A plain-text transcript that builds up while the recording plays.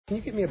Can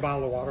you get me a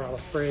bottle of water out of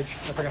the fridge?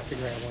 I forgot to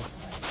grab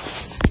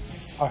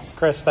one. Oh,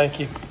 Chris, thank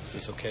you. Is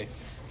this okay?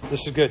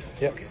 This is good.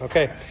 Yep.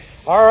 Okay.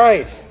 All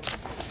right.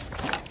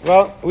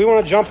 Well, we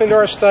want to jump into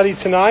our study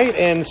tonight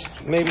and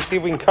maybe see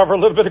if we can cover a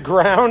little bit of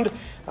ground.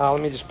 Let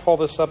me just pull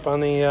this up on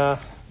the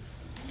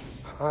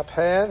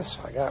iPad. So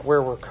I got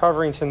where we're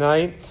covering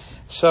tonight.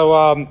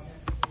 So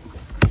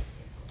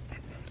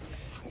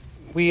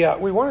we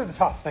wanted to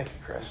talk. Thank you,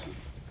 Chris.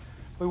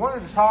 We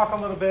wanted to talk a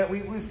little bit.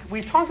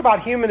 We talked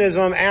about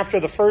humanism after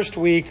the first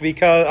week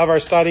because of our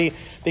study,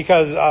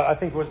 because I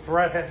think what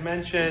Brett had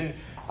mentioned,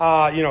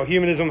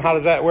 humanism.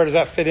 Where does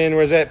that fit in?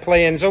 Where does that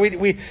play in? So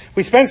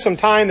we spent some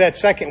time that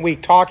second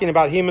week talking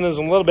about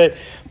humanism a little bit.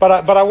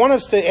 But I want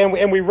us to,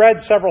 and we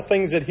read several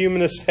things that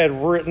humanists had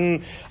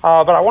written.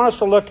 But I want us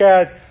to look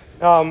at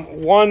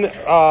one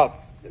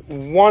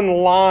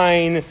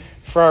line.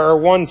 Or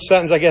one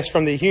sentence, I guess,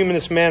 from the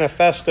Humanist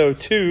Manifesto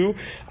too,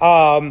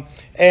 and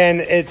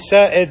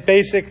it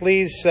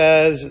basically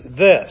says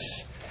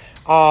this: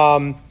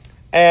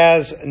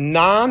 as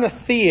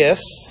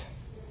non-theists,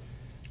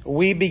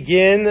 we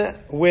begin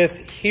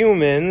with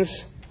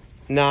humans,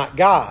 not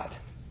God.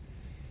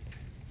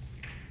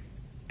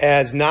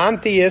 As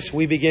non-theists,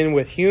 we begin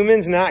with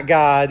humans, not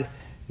God,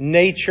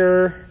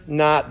 nature,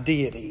 not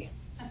deity.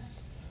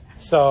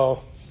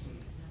 So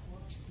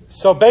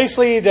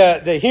basically,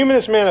 the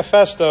Humanist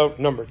Manifesto,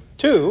 number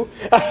 2,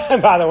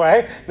 by the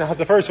way, not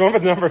the first one,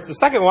 but the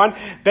second one,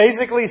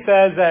 basically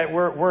says that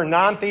we're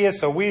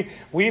non-theists, so we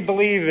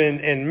believe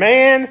in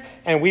man,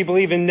 and we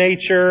believe in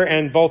nature,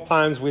 and both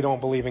times we don't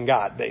believe in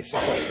God,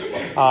 basically.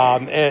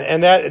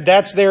 And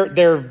that's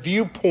their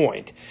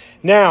viewpoint.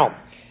 Now,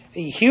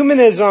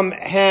 humanism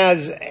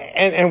has,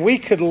 and we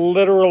could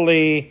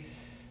literally...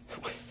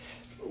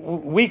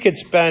 We could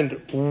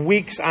spend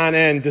weeks on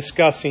end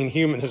discussing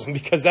humanism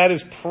because that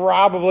is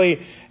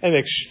probably an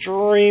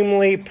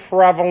extremely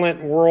prevalent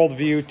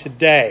worldview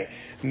today.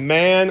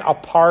 Man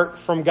apart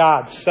from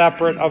God,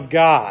 separate of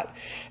God.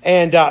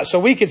 And so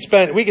we could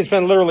spend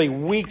literally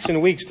weeks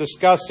and weeks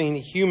discussing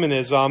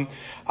humanism.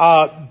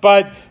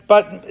 But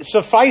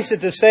suffice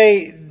it to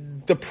say,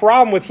 the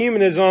problem with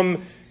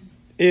humanism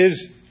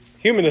is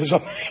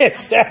humanism.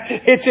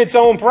 It's its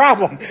own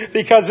problem,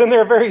 because in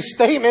their very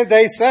statement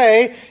they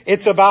say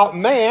it's about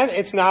man,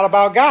 it's not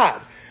about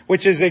God,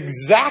 which is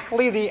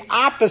exactly the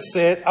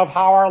opposite of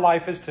how our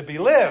life is to be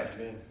lived.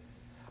 Amen.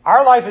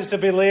 Our life is to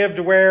be lived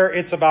where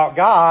it's about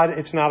God,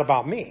 it's not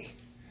about me.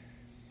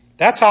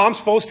 That's how I'm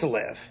supposed to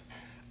live.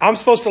 I'm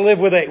supposed to live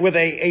with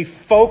a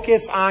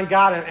focus on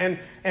God,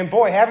 and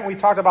boy, haven't we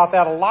talked about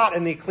that a lot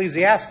in the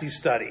Ecclesiastes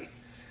study.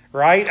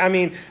 Right? I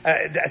mean,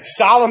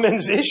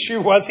 Solomon's issue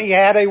was he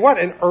had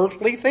an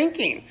earthly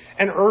thinking,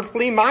 an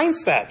earthly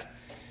mindset.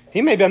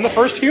 He may have been the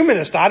first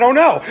humanist. I don't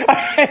know.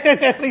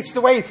 At least the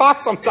way he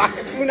thought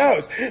sometimes. Who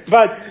knows?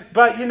 But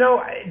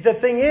the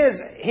thing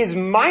is, his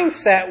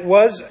mindset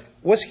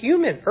was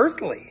human,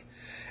 earthly.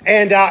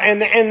 And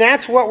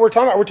that's what we're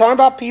talking about. We're talking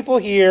about people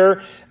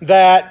here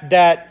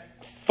that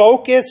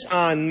focus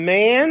on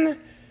man.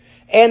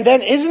 And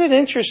then isn't it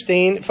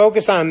interesting?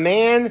 Focus on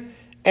man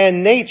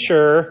and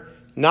nature,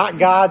 not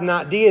God,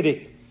 not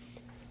deity.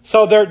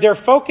 So their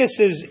focus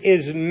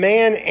is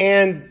man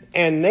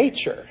and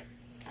nature.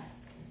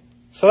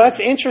 So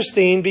that's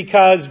interesting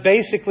because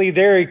basically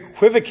they're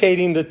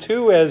equivocating the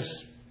two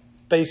as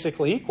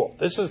basically equal.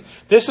 This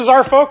is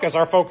our focus.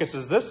 Our focus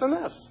is this and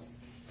this.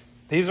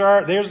 This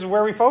is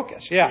where we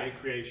focus. Yeah.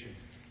 Creation.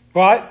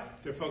 What?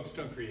 They're focused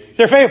on creation.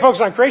 They're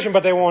focused on creation,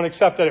 but they won't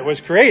accept that it was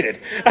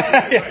created.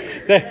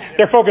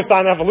 They're focused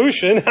on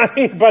evolution,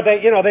 but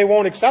they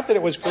won't accept that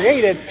it was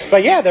created.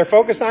 But yeah, they're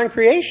focused on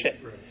creation.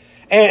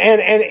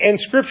 And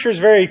Scripture is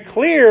very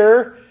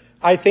clear.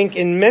 I think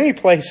in many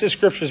places,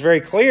 Scripture is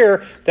very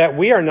clear that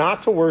we are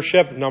not to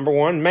worship, number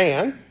one,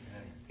 man.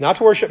 Not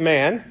to worship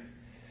man.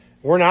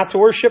 We're not to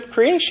worship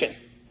creation.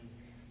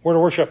 We're to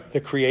worship the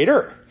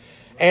Creator.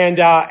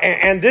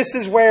 And this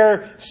is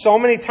where so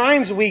many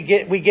times we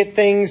get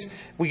things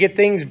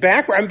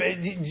backward.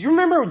 Do you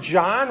remember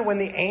John when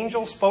the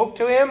angel spoke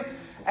to him?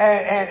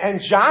 And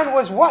John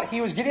was what?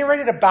 He was getting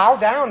ready to bow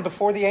down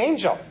before the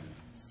angel.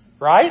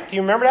 Right? Do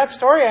you remember that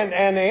story?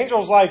 And the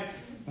angel's like,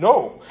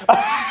 no,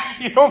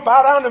 you don't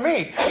bow down to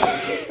me.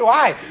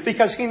 Why?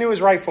 Because he knew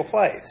his rightful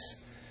place.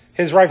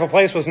 His rightful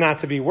place was not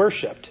to be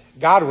worshipped.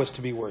 God was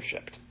to be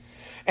worshipped.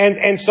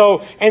 And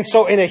so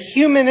in a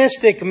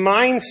humanistic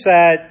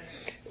mindset,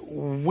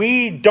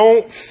 we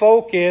don't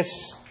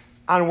focus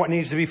on what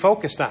needs to be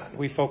focused on.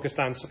 We focus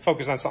on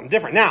something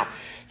different. Now,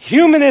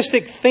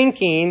 humanistic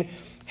thinking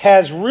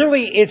has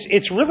really,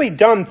 it's really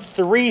done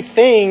 3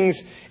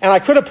 things, and I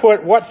could have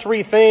put what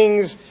 3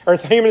 things, or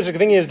humanistic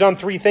thinking has done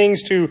 3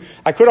 things to,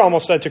 I could have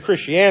almost said to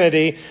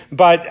Christianity,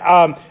 but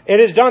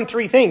it has done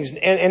 3 things.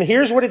 And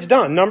here's what it's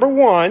done. Number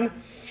 1,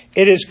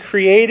 it has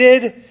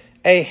created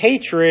a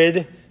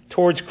hatred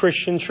towards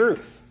Christian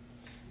truth.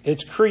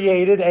 It's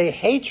created a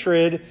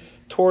hatred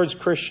towards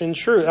Christian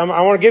truth. I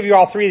want to give you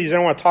all 3 of these,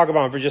 and I want to talk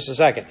about them for just a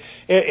second.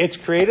 It's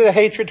created a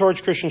hatred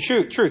towards Christian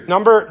truth.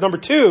 Number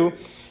 2,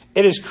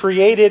 it has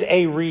created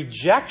a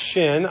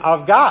rejection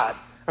of God.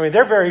 I mean,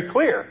 they're very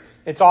clear.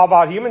 It's all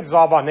about humans. It's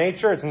all about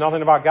nature. It's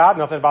nothing about God,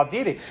 nothing about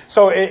deity.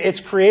 So it's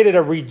created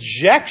a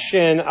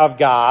rejection of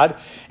God.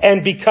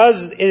 And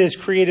because it has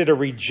created a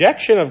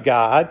rejection of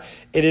God,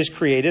 it has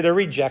created a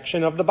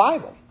rejection of the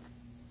Bible.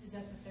 Is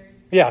that the third?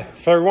 Yeah,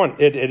 third one.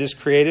 It has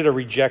created a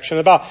rejection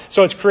of the Bible.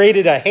 So it's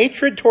created a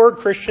hatred toward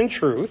Christian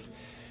truth.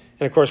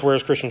 And of course, where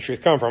does Christian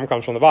truth come from? It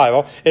comes from the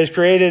Bible. It has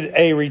created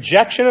a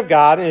rejection of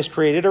God and has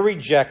created a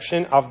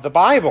rejection of the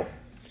Bible.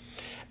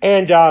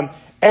 And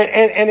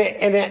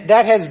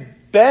that has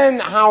been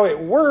how it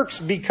works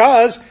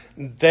because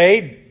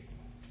they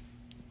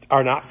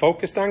are not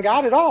focused on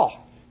God at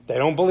all. They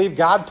don't believe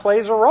God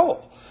plays a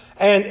role.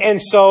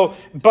 And so,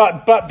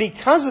 but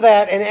because of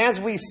that, and as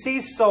we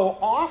see so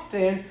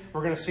often,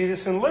 we're going to see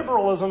this in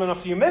liberalism in a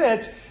few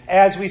minutes,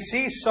 as we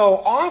see so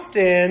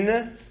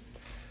often,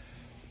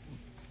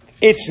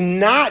 it's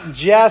not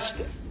just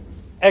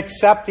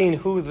accepting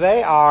who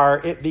they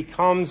are, it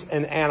becomes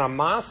an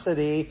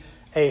animosity,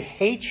 a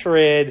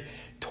hatred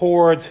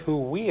towards who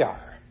we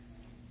are.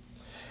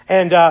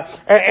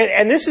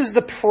 And this is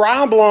the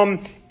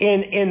problem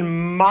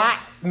in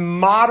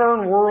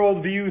modern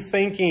worldview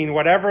thinking,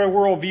 whatever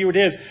worldview it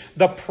is.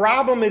 The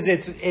problem is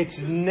it's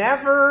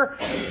never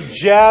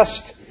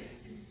just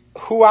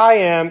who I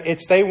am.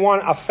 It's they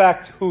want to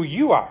affect who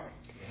you are.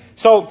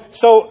 So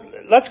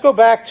let's go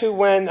back to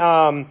when,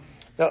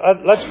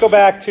 let's go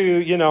back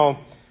to,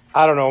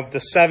 I don't know,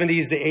 the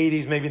 70s, the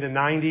 80s, maybe the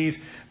 90s,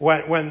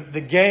 when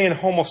the gay and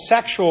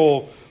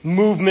homosexual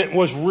movement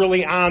was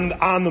really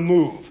on the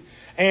move.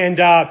 And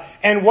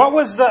what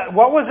was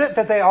it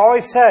that they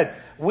always said?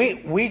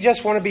 We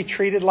just want to be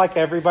treated like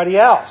everybody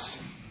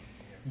else.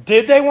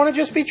 Did they want to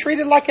just be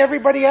treated like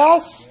everybody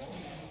else?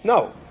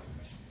 No.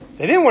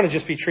 They didn't want to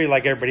just be treated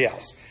like everybody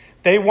else.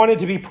 They wanted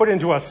to be put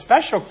into a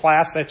special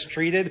class that's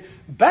treated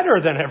better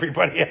than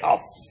everybody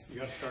else. You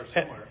got to start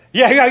somewhere.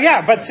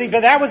 Yeah. But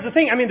that was the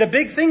thing. I mean, the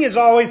big thing is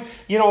always,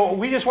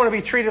 we just want to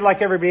be treated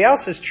like everybody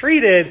else is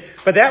treated,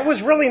 but that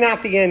was really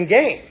not the end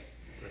game.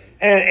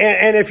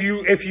 And if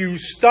you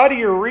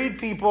study or read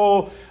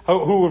people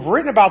who have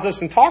written about this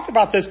and talked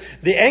about this,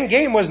 the end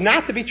game was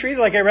not to be treated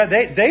like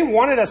everybody. They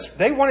wanted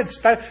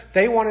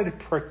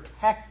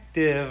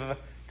protective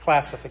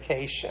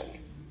classification.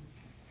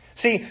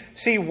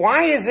 See,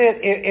 why is it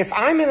if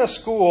I'm in a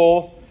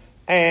school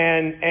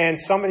and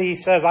somebody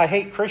says I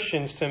hate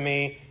Christians to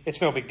me, it's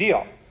no big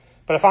deal.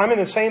 But if I'm in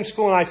the same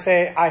school and I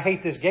say I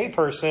hate this gay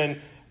person,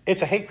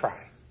 it's a hate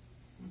crime.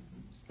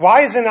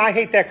 Why isn't I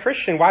hate that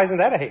Christian? Why isn't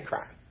that a hate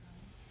crime?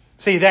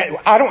 See, that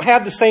I don't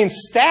have the same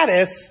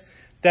status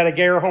that a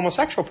gay or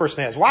homosexual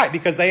person has. Why?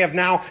 Because they have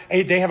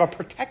a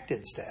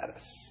protected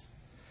status.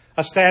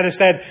 A status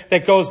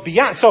that goes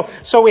beyond.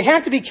 So we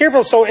have to be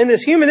careful. So in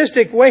this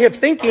humanistic way of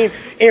thinking,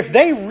 if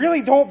they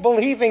really don't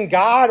believe in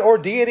God or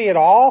deity at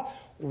all,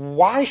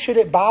 why should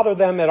it bother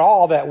them at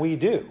all that we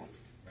do?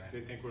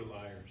 They think we're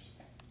liars.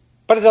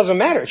 But it doesn't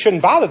matter. It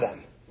shouldn't bother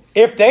them.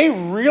 If they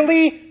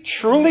really,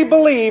 truly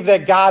believe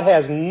that God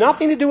has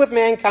nothing to do with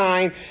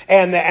mankind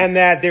and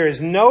that there is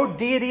no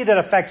deity that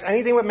affects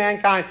anything with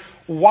mankind,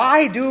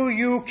 why do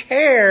you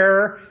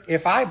care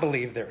if I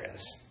believe there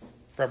is?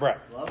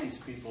 Brett. A lot of these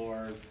people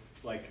are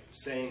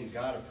saying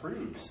God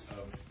approves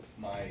of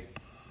my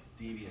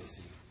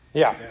deviancy.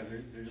 Yeah.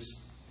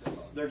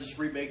 They're just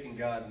remaking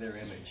God in their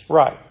image.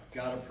 Right.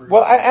 God approves.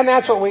 Well, and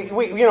that's what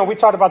we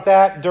talked about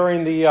that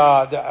during the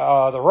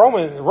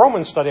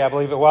Roman study, I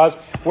believe it was,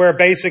 where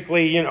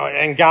basically,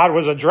 and God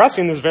was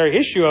addressing this very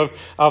issue of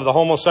the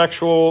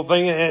homosexual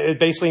thing,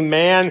 basically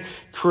man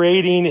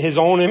creating his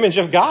own image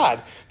of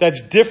God.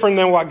 That's different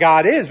than what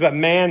God is, but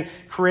man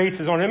creates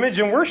his own image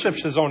and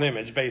worships his own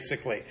image,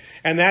 basically.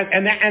 And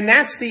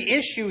that's the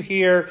issue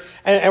here.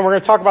 And we're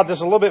going to talk about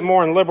this a little bit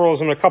more in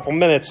liberalism in a couple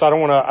minutes. So I don't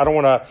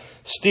want to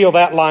steal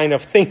that line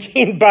of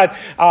thinking, but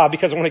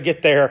because I want to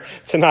get there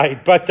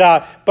tonight. But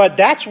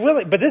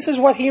this is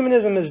what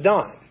humanism has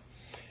done.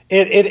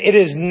 It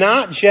is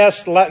not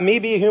just let me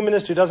be a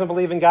humanist who doesn't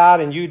believe in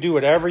God and you do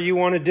whatever you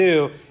want to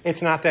do.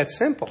 It's not that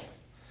simple.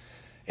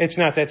 It's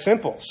not that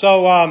simple.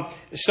 So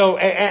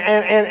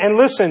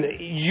listen,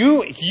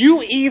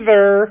 you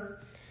either,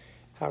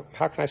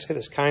 how can I say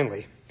this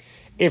kindly?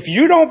 If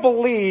you don't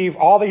believe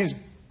all these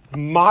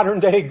modern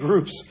day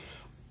groups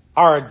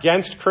are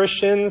against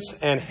Christians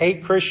and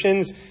hate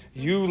Christians,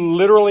 you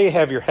literally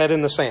have your head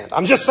in the sand.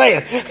 I'm just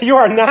saying,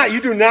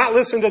 you do not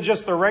listen to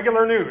just the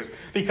regular news,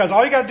 because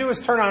all you got to do is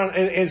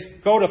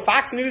go to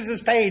Fox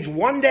News' page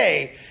one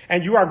day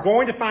and you are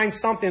going to find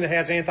something that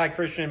has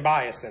anti-Christian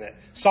bias in it.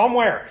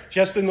 Somewhere,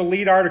 just in the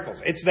lead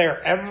articles. It's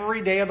there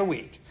every day of the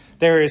week.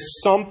 There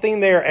is something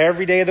there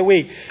every day of the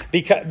week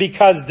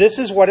because this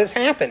is what has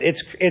happened.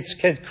 It's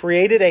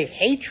created a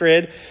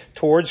hatred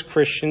towards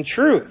Christian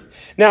truth.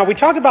 Now, we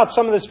talked about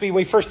some of this when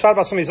we first talked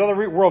about some of these other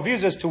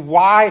worldviews as to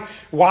why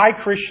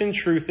Christian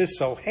truth is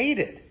so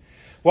hated.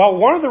 Well,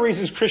 one of the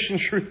reasons Christian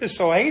truth is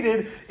so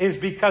hated is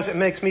because it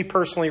makes me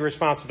personally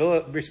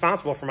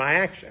responsible for my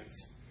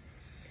actions.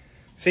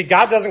 See,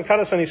 God doesn't cut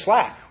us any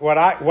slack. What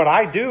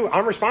I do,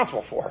 I'm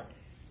responsible for.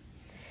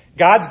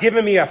 God's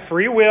given me a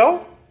free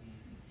will,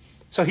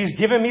 so He's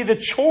given me the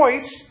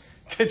choice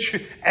to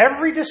choose.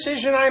 Every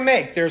decision I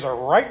make, there's a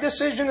right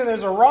decision and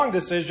there's a wrong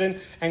decision,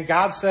 and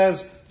God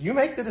says, you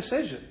make the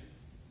decision.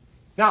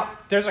 Now,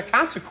 there's a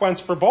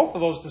consequence for both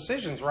of those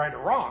decisions, right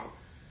or wrong.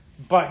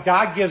 But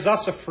God gives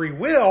us a free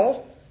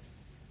will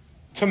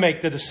to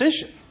make the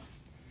decision.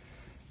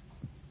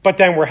 But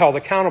then we're held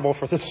accountable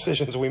for the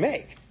decisions we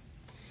make.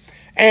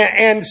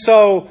 And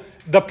so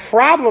the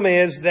problem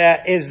is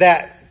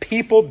that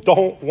people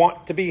don't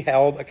want to be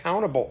held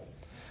accountable.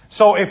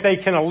 So if they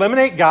can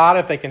eliminate God,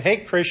 if they can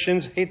hate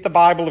Christians, hate the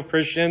Bible of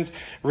Christians,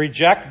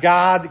 reject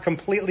God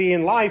completely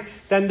in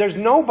life, then there's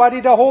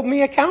nobody to hold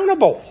me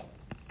accountable.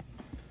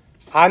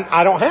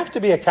 I don't have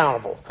to be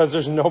accountable because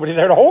there's nobody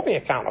there to hold me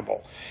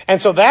accountable.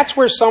 And so that's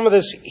where some of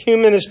this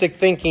humanistic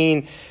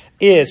thinking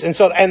is. And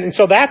so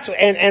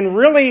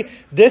really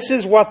this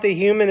is what the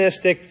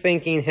humanistic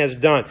thinking has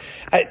done.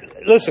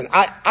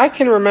 I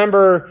can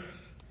remember,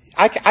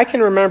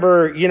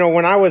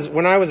 when I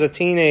was a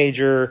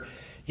teenager,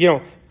 there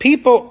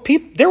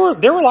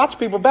were lots of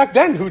people back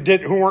then who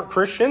weren't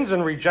Christians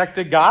and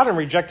rejected God and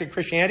rejected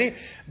Christianity,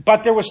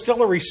 but there was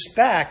still a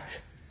respect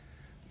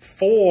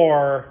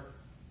for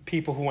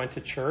people who went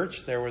to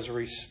church. There was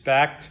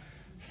respect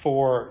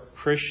for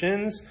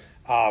Christians.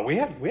 We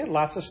had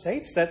lots of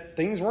states that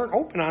things weren't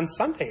open on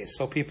Sundays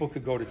so people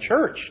could go to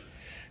church.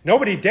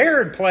 Nobody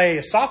dared play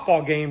a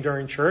softball game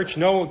during church.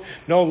 No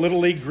little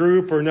league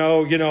group or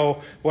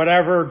no,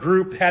 whatever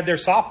group had their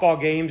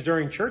softball games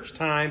during church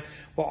time.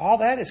 Well, all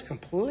that is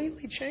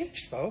completely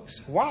changed,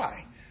 folks.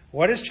 Why?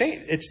 What has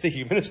changed? It's the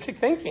humanistic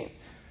thinking.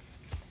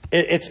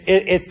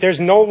 There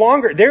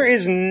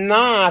is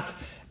not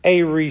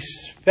a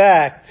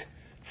respect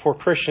for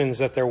Christians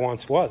that there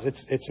once was.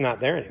 It's not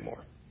there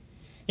anymore.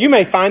 You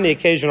may find the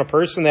occasional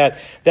person that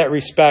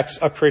respects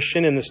a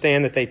Christian in the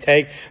stand that they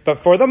take, but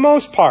for the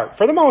most part,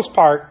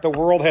 the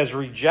world has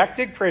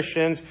rejected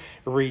Christians,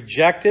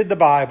 rejected the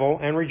Bible,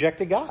 and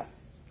rejected God.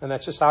 And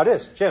that's just how it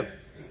is. Jim?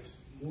 It's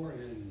more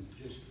than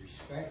just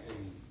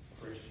respecting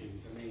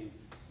Christians. I mean,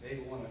 they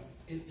want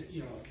to,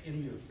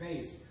 in your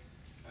face.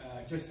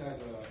 Just as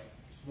a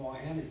small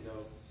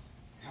anecdote,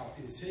 how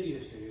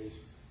insidious it is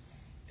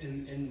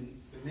in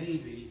the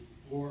Navy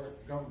or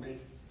government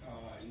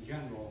in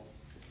general.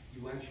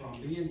 You went from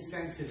being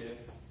sensitive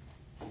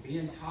to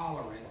being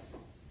tolerant,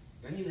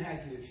 then you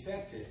had to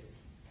accept it,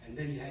 and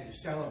then you had to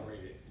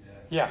celebrate it.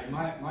 Yeah. And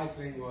my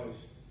thing was,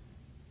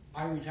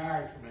 I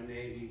retired from the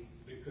Navy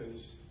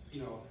because,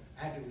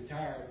 I had to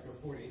retire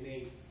before they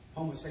made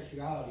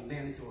homosexuality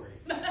mandatory.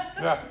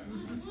 Yeah,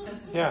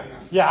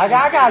 I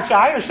got you.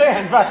 I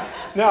understand.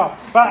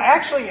 But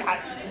actually,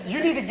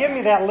 you need to give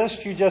me that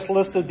list you just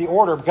listed, the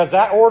order, because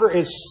that order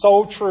is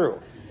so true.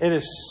 It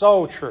is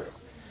so true.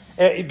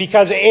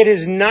 Because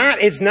it's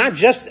not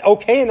just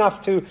okay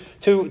enough to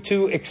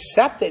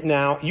accept it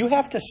now. You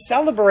have to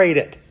celebrate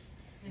it.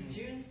 And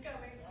June's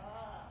coming.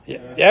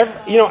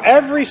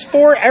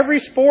 Every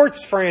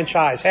sports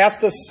franchise has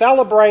to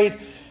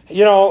celebrate,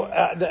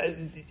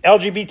 the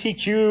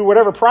LGBTQ,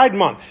 whatever, Pride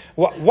Month.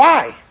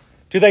 Why?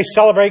 Do they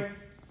celebrate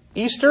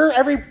Easter?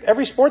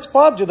 Every sports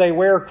club? Do they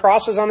wear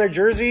crosses on their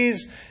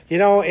jerseys,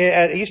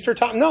 at Easter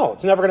time? No,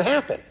 it's never going to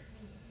happen.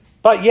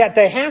 But yet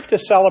they have to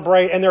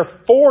celebrate, and they're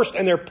forced,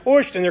 and they're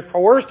pushed, and they're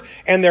coerced,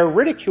 and they're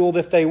ridiculed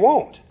if they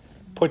won't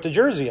put the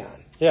jersey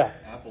on. Yeah.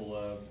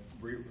 Apple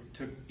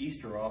took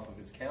Easter off of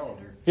its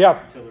calendar.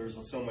 Yeah. Until there was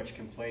so much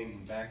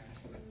complaining back.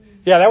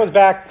 Yeah, that was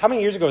back. How many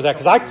years ago was that?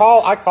 Because I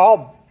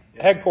called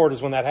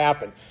headquarters when that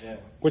happened,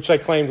 which they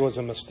claimed was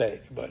a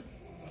mistake. But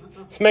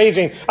it's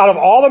amazing. Out of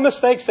all the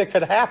mistakes that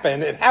could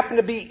happen, it happened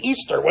to be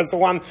Easter was the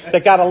one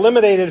that got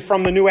eliminated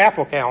from the new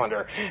Apple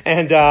calendar.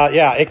 And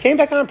it came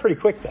back on pretty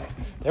quick though.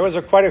 There was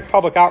quite a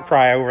public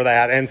outcry over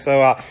that. And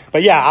so,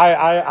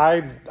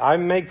 I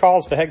made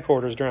calls to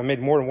headquarters I made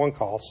more than one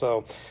call.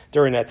 So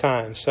during that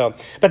time. So,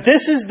 but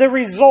this is the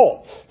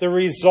result. The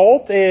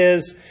result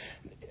is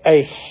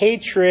a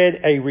hatred,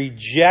 a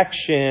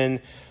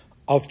rejection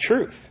of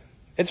truth.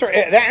 And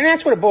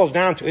that's what it boils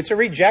down to. It's a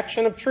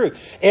rejection of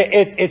truth.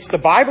 It's the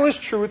Bible is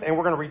truth, and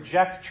we're going to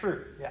reject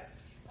truth. Yeah.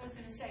 I was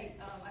going to say,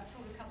 I've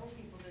told a couple of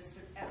people this,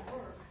 but at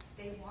work,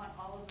 they want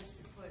all of us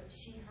to put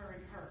she, her,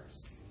 and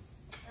hers.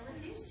 I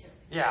refuse to.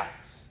 Yeah.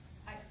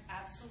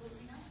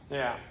 Absolutely not.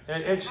 Yeah.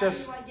 It's How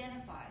just. do you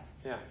identify?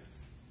 Yeah.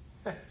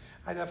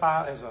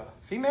 Identify as a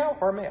female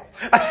or a male,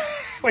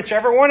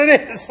 whichever one it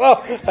is.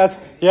 So that's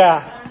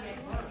yeah.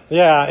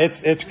 Yeah.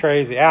 It's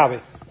crazy,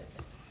 Albie.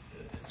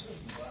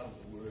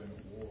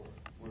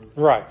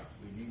 Right.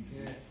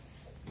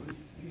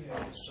 We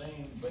have the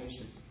same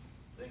basic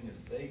thing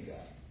that they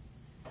got.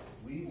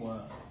 We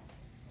want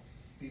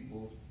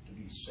people to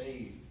be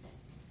saved,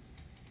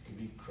 to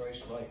be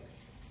Christ-like.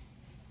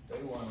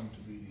 They want them to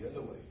be the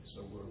other way.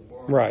 So we're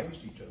warring right.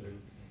 against each other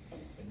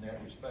in that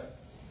respect.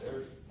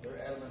 They're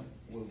adamant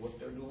with what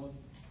they're doing.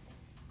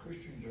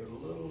 Christians are a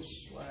little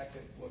slack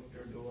at what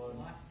they're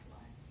doing.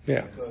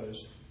 Yeah.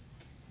 Because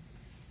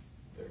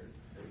they're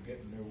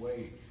getting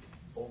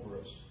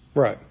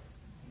Right.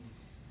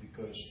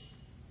 Because,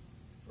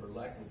 for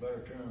lack of a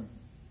better term,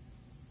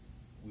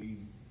 we've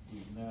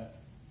not.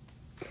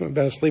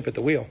 Been asleep at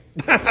the wheel.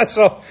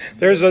 So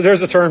there's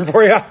a term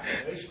for you.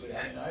 Basically,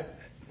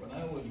 when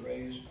I was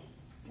raised,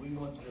 we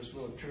went to this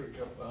little church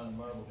up on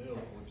Marble Hill,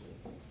 which is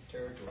a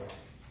territory,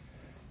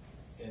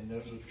 and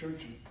there's a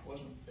church that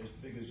wasn't as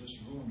big as this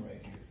room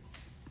right here,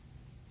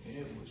 and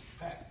it was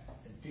packed,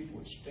 and people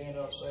would stand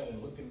outside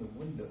and look in the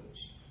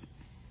windows,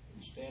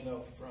 and stand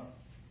out front,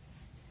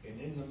 and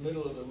in the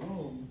middle of the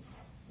room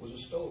was a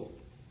stove.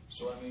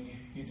 So I mean,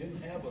 you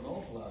didn't have an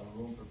awful lot of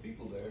room for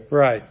people there,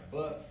 Right.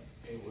 but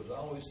it was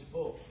always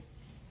full.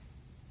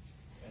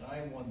 And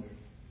I wondered,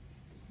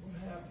 what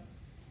happened?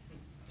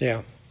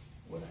 Yeah.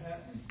 What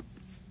happened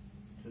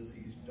to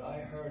these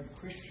die-hard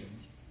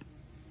Christians?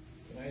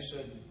 And I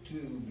said,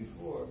 too,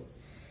 before,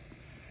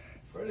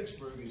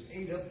 Fredericksburg is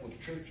ate up with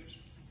churches.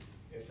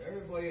 If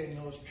everybody in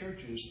those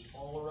churches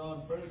all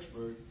around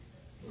Fredericksburg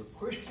were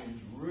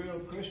Christians, real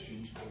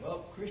Christians,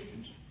 devout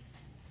Christians,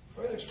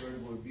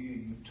 Fredericksburg would be a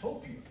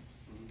utopia.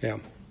 Yeah.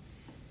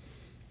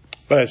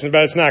 But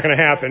it's not going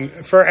to happen.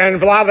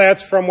 And a lot of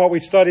that's from what we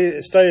studied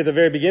at the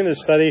very beginning of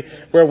the study,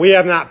 where we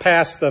have not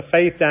passed the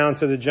faith down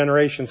to the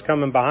generations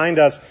coming behind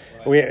us.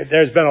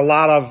 There's been a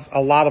lot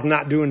of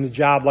not doing the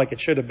job like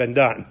it should have been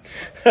done.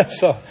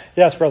 So,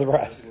 yes, Brother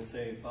Brad. I was going to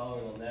say,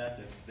 following on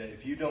that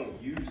if you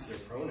don't use their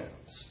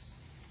pronouns,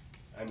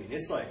 I mean,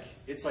 it's like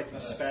you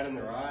spat in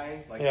their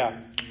eye, like Yeah.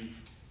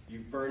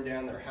 you've burned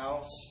down their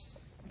house.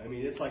 I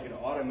mean, it's like an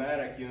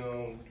automatic,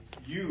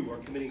 you are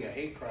committing a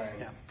hate crime.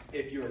 Yeah.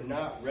 If you're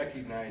not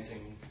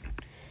recognizing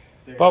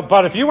their...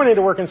 But if you went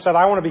into work and said,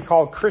 I want to be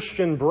called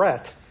Christian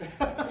Brett,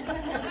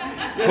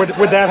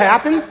 would that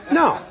happen?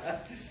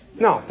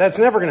 No, that's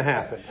never going to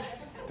happen.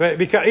 But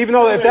because even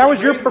though if that was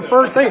your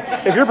preferred thing,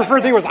 if your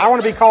preferred thing was, I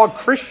want to be called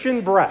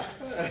Christian Brett,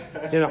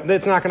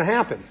 it's not going to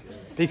happen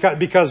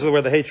because of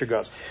where the hatred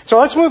goes. So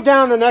let's move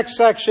down to the next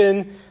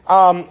section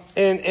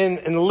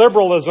in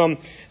liberalism.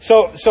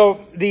 So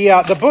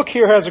the book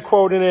here has a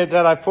quote in it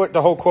that I've put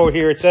the whole quote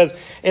here. It says,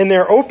 in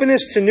their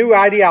openness to new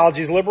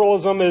ideologies,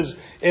 liberalism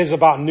is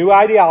about new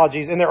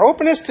ideologies. In their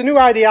openness to new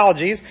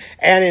ideologies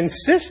and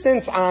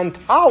insistence on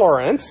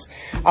tolerance,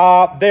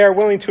 they are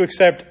willing to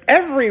accept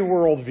every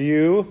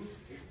worldview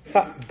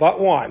but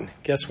one.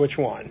 Guess which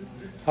one?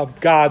 Of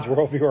God's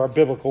worldview or a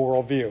biblical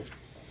worldview.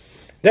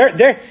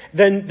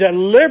 The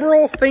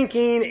liberal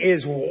thinking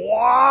is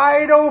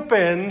wide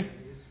open,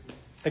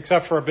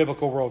 except for a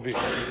biblical worldview.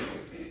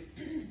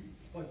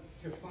 But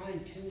to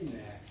fine-tune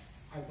that,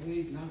 I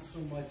believe not so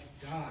much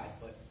God,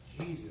 but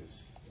Jesus.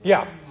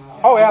 Yeah.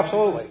 Oh,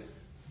 absolutely.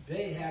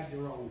 They have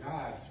their own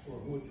gods, or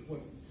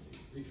would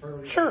refer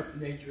to Sure.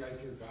 nature as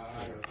their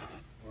God,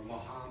 or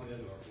Muhammad,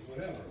 or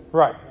whatever.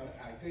 Right. But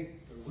I think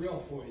the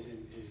real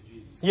poison is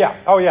Jesus. Yeah.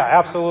 Oh, yeah,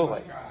 absolutely.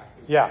 Not so much God,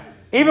 'cause Yeah.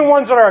 Even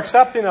ones that are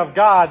accepting of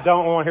God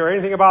don't want to hear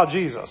anything about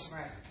Jesus.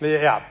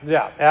 Yeah,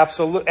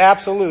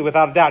 absolutely,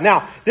 without a doubt.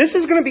 Now, this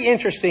is going to be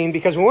interesting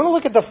because we want to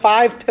look at the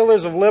 5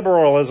 pillars of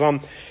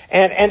liberalism,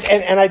 and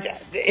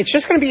it's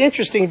just going to be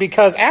interesting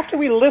because after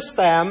we list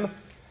them,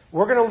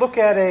 we're going to look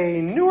at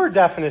a newer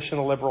definition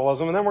of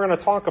liberalism, and then we're going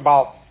to talk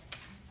about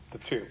the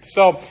 2.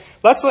 So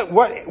let's look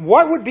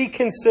what would be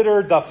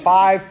considered the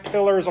 5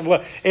 pillars of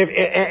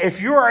if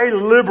you are a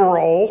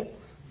liberal.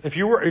 If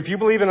you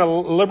believe in a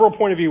liberal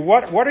point of view,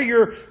 what are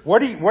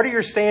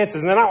your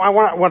stances? And then I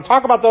want to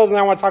talk about those, and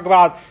then I want to talk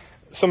about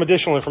some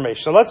additional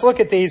information. So let's look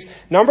at these.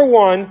 Number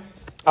 1,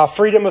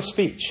 freedom of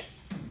speech.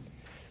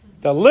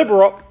 The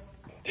liberal.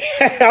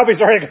 I'll be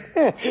sorry.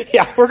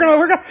 Yeah, we're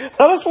gonna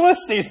let's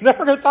list these, and then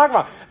we're gonna talk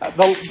about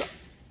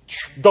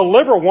the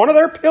liberal. One of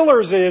their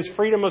pillars is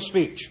freedom of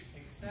speech.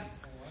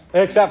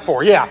 Except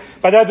for, yeah.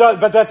 But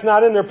that's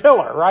not in their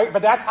pillar, right?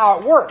 But that's how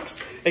it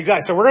works.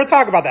 Exactly. So we're going to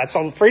talk about that.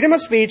 So freedom of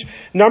speech.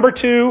 Number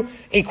 2,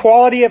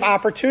 equality of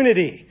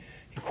opportunity.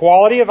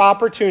 Equality of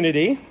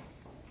opportunity.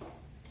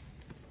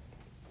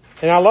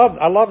 And I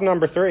love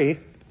number 3,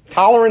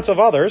 tolerance of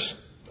others.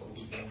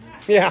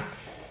 Yeah.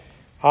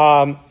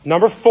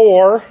 Number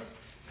 4,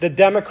 the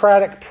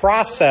democratic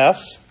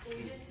process. Well,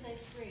 you did say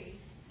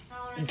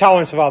 3.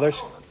 Tolerance of others.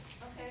 Oh,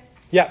 okay.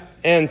 Yeah,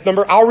 and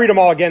I'll read them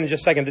all again in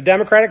just a second. The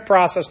democratic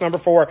process, number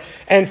 4,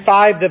 and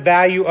 5, the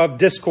value of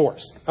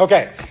discourse.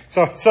 Okay,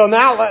 so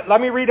now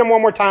let me read them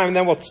one more time, and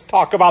then we'll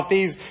talk about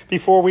these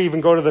before we even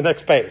go to the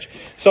next page.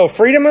 So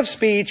freedom of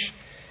speech,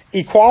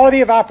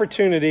 equality of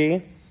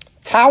opportunity,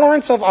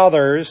 tolerance of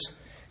others,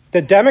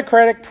 the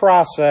democratic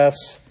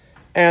process,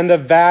 and the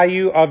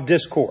value of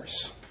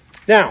discourse.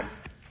 Now,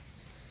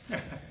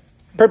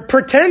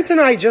 pretend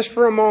tonight just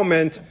for a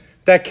moment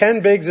that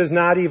Ken Biggs is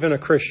not even a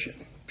Christian.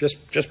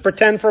 Just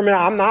pretend for a minute.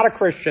 I'm not a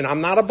Christian.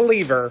 I'm not a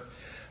believer,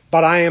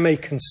 but I am a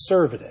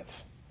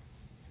conservative.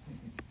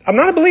 I'm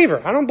not a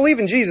believer. I don't believe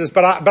in Jesus,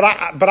 but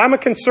I'm a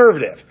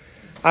conservative.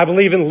 I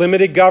believe in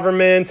limited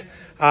government.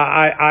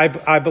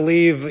 I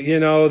believe,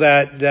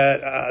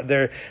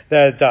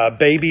 that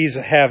babies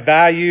have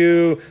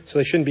value, so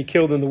they shouldn't be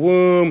killed in the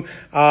womb.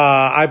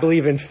 I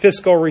believe in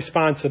fiscal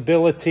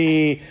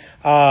responsibility.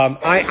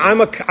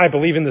 I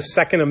believe in the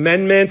Second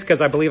Amendment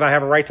because I believe I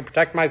have a right to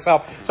protect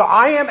myself. So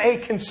I am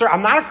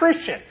I'm not a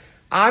Christian.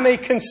 I'm a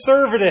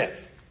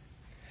conservative.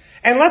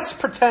 And let's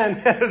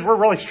pretend, as we're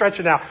really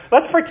stretching out,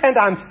 let's pretend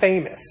I'm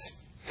famous.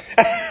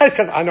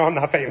 Because I know I'm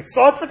not famous.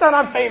 So let's pretend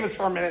I'm famous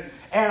for a minute.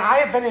 And I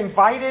have been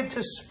invited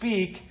to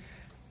speak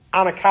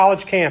on a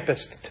college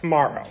campus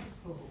tomorrow.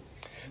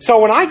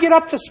 So when I get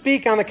up to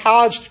speak on the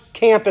college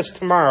campus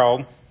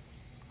tomorrow,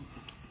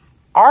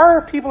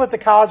 are people at the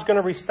college going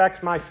to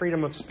respect my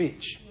freedom of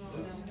speech?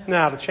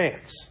 Not a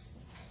chance.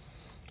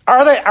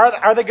 Are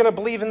they going to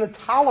believe in the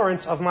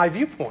tolerance of my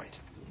viewpoint?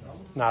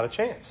 Not a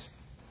chance.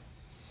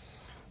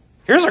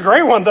 Here's a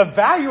great one. The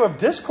value of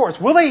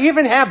discourse. Will they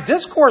even have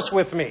discourse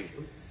with me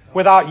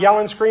without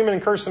yelling, screaming,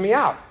 and cursing me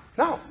out?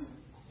 No.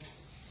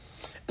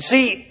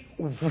 See,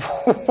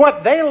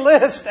 what they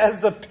list as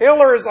the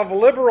pillars of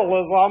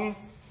liberalism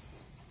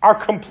are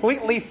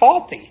completely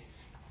faulty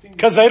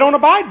because they don't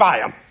abide by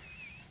them.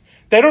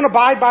 They don't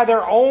abide by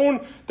their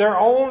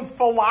own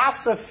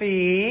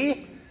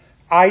philosophy,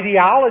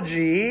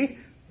 ideology,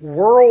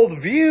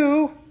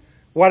 worldview,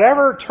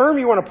 whatever term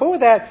you want to put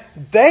with that.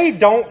 They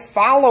don't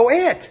follow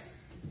it.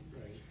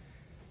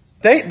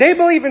 They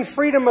believe in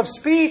freedom of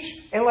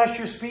speech unless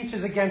your speech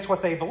is against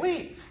what they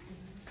believe.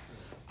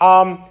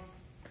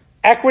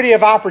 Equity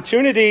of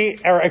opportunity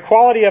or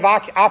equality of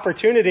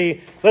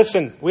opportunity.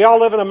 Listen, we all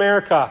live in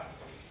America.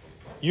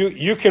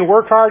 You can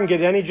work hard and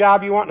get any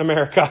job you want in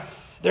America.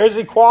 There's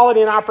equality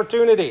and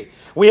opportunity.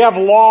 We have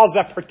laws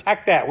that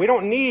protect that. We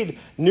don't need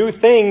new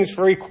things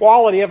for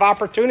equality of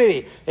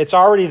opportunity. It's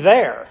already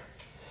there.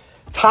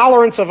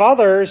 Tolerance of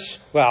others,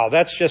 well,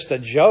 that's just a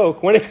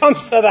joke. When it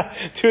comes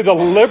to the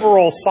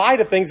liberal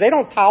side of things, they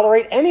don't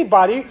tolerate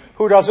anybody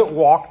who doesn't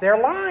walk their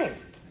line.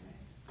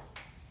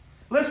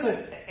 Listen,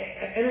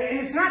 and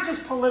it's not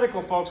just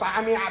political, folks.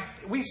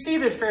 We see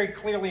this very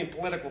clearly in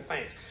political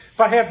things.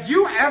 But have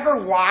you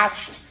ever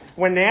watched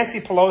when Nancy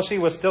Pelosi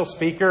was still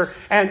Speaker,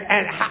 and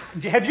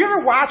have you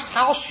ever watched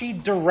how she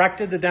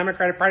directed the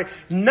Democratic Party?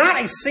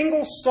 Not a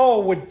single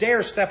soul would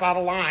dare step out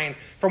of line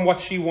from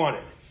what she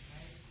wanted.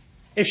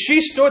 If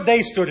she stood,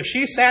 they stood. If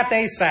she sat,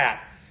 they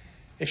sat.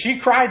 If she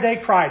cried, they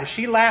cried. If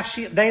she laughed,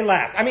 they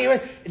laughed.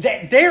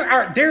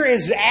 There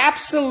is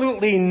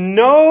absolutely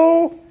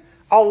no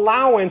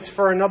allowance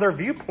for another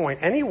viewpoint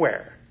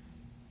anywhere.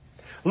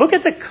 Look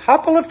at the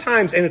couple of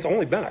times, and it's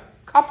only been a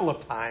couple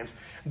of times,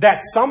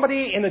 that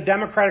somebody in the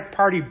Democratic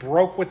Party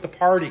broke with the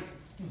party.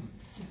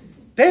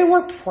 They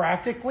were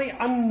practically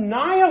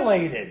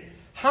annihilated.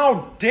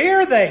 How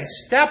dare they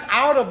step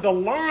out of the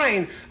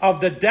line of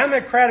the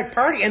Democratic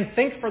Party and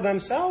think for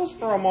themselves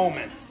for a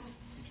moment? Did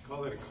you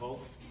call it a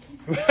cult?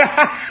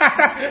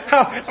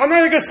 I'm not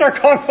going to start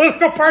calling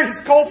political parties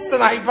cults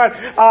tonight, but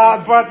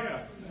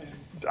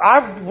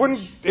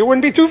it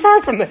wouldn't be too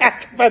far from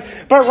that. But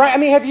right,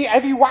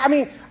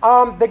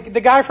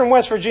 the guy from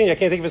West Virginia, I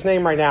can't think of his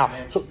name right now.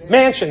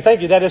 Manchin,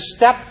 thank you. That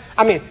is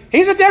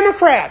he's a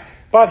Democrat,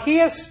 but he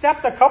has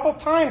stepped a couple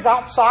times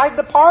outside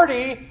the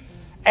party,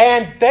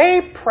 and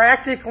they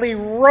practically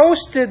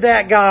roasted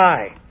that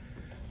guy.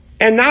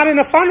 And not in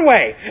a fun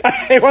way.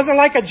 It wasn't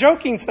like a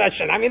joking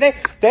session.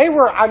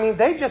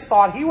 They just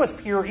thought he was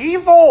pure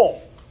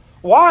evil.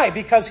 Why?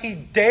 Because he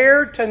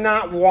dared to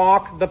not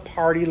walk the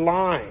party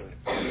line.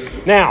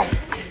 Now,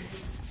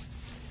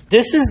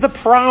 this is the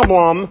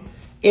problem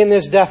in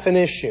this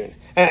definition.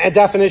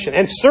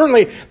 And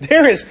certainly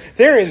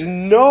there is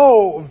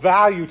no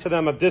value to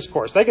them of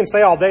discourse. They can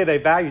say all day they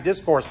value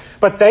discourse,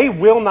 but they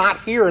will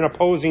not hear an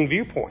opposing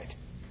viewpoint.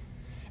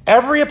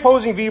 Every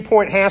opposing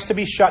viewpoint has to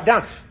be shut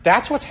down.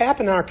 That's what's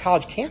happened on our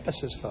college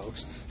campuses,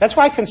 folks. That's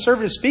why a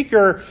conservative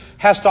speaker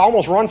has to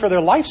almost run for their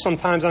life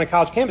sometimes on a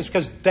college campus,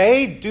 because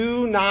they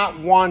do not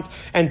want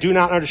and do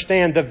not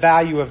understand the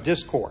value of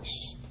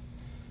discourse.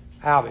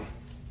 Albie.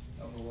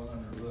 Number one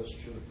on our list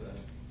should have been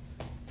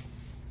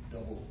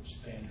double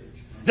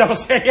standards. Double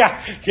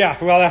standards,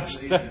 yeah. Well, that's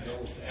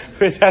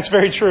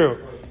very true.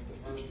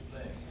 The first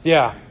thing.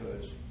 Yeah.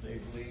 Because they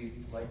believe,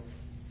 like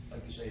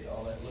you say,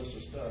 all that list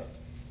of stuff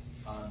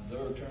on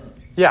their terms.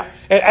 Yeah,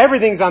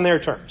 everything's on their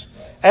terms.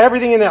 Right.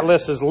 Everything in that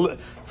list is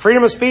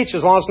freedom of speech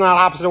as long as it's not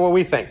opposite of what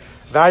we think.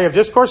 Value of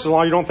discourse as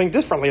long as you don't think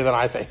differently than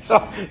I think. So,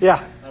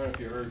 yeah. I don't know if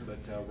you heard, but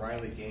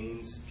Riley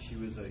Gaines, she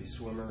was a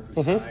swimmer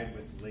who tied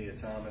with Leah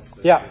Thomas,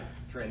 the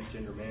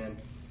transgender man.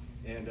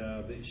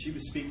 And she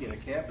was speaking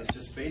at campus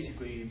just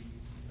basically,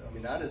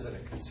 not as a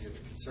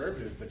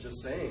conservative, but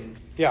just saying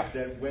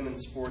that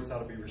women's sports ought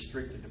to be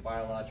restricted to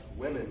biological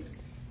women.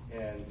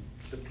 And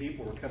the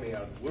people were coming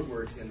out of the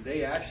woodworks, and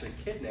they actually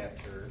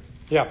kidnapped her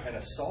and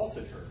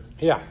assaulted her.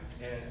 Yeah.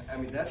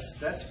 And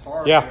that's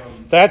far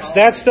from...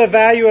 That's the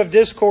value of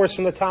discourse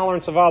and the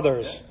tolerance of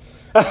others.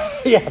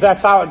 Yeah.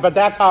 that's how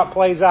it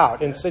plays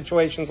out in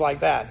situations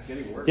like that. It's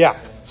getting worse. Yeah.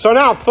 So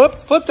now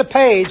flip the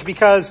page,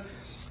 because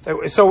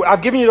So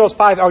I've given you those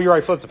 5. Oh, you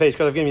already flipped the page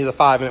because I've given you the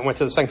 5 and it went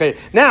to the second page.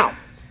 Now,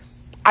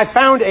 I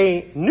found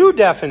a new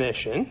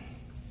definition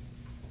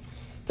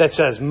that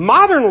says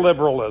modern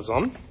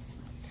liberalism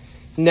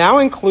now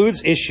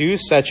includes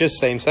issues such as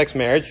same-sex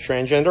marriage,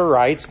 transgender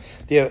rights,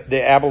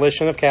 the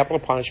abolition of capital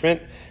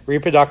punishment,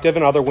 reproductive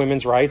and other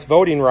women's rights,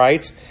 voting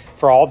rights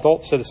for all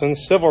adult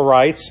citizens, civil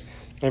rights,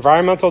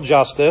 environmental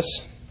justice,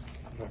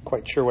 not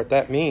quite sure what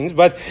that means,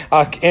 but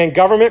and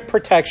government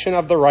protection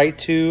of the right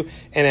to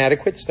an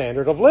adequate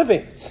standard of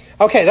living.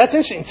 Okay, that's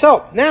interesting.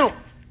 So now,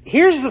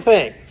 here's the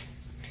thing.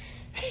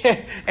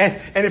 and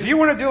if you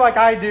want to do like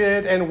I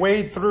did and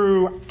wade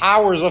through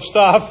hours of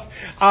stuff,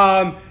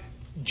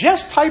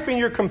 just type in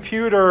your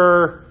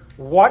computer,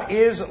 what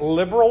is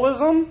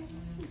liberalism?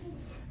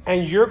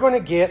 And you're going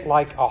to get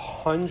like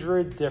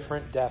 100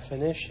 different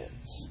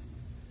definitions.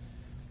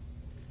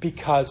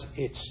 Because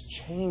it's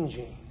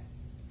changing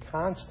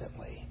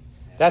constantly.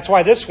 That's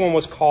why this one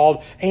was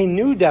called a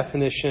new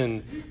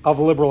definition of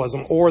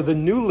liberalism, or the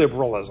new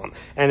liberalism.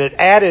 And it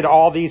added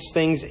all these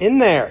things in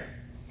there.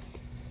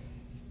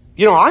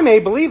 You know, I may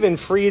believe in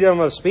freedom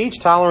of speech,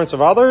 tolerance of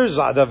others,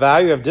 the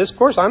value of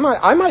discourse. I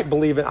might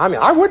believe in,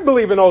 I would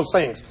believe in those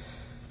things.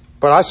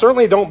 But I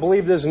certainly don't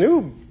believe this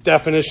new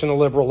definition of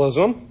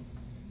liberalism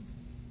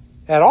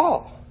at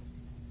all.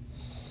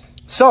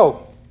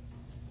 So,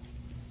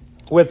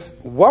 with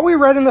what we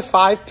read in the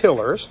 5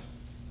 pillars,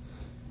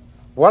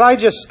 what I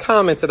just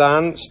commented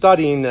on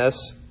studying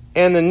this,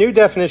 and the new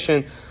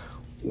definition,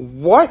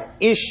 what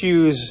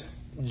issues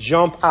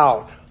jump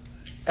out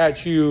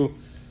at you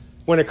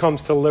when it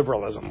comes to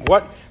liberalism?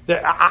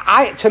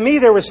 To me,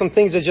 there were some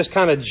things that just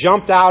kind of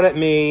jumped out at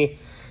me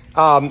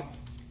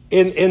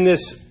in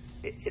this,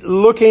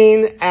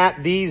 looking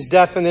at these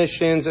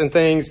definitions and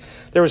things.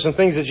 There were some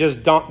things that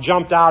just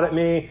jumped out at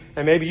me,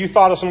 and maybe you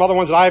thought of some other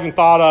ones that I haven't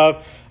thought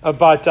of.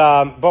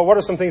 But what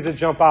are some things that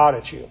jump out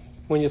at you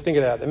when you think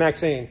of that?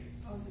 Maxine?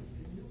 Oh,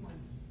 the new one,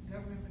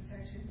 government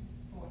protection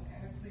for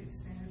adequate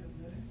standard of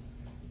living.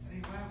 I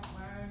mean,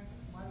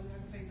 why do we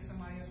have to pay for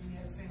somebody else when we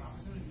have the same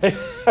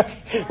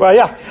opportunity? Well,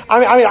 yeah.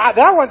 I mean,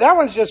 that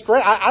one's just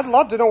great. I'd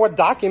love to know what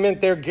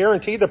document they're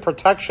guaranteed the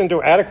protection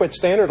to adequate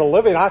standard of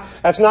living.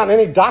 That's not in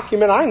any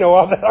document I know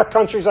of that our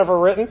country's ever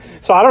written.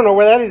 So I don't know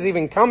where that is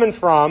even coming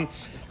from.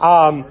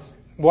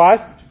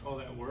 What?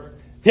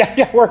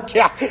 Yeah, work.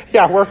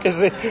 Yeah, work is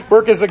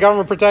the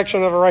government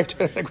protection of a right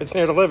to an adequate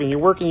standard of living. You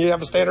work and you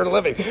have a standard of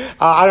living.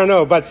 I don't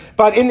know,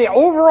 but in the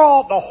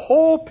overall, the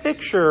whole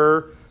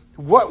picture,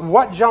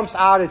 what jumps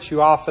out at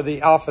you off of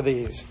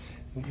these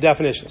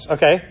definitions?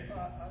 Okay.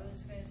 Well, I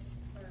was going to,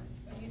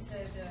 when you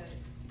said,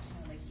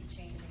 they keep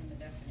changing the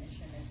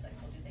definition, it's like,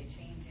 well, did they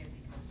change it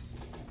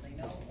because they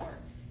know, or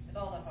with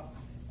all the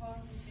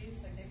hypocrisy,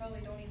 it's like they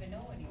probably don't even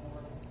know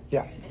anymore.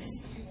 Yeah.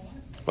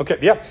 Okay,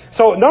 yeah.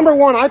 So number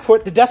 1, I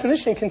put the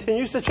definition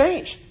continues to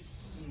change.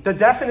 The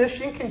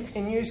definition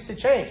continues to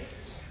change.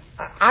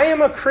 I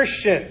am a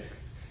Christian.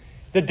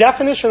 The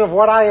definition of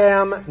what I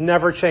am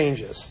never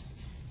changes.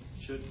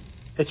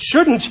 It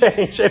shouldn't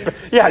change.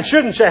 It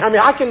shouldn't change. I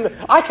mean, I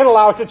can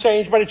allow it to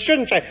change, but it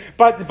shouldn't change.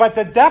 But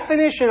the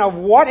definition of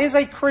what is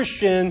a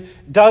Christian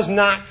does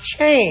not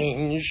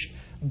change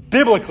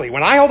biblically.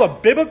 When I hold a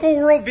biblical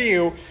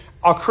worldview,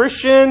 a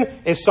Christian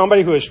is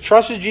somebody who has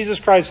trusted Jesus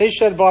Christ, His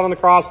shed blood on the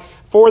cross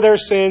for their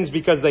sins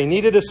because they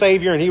needed a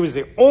Savior and He was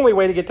the only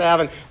way to get to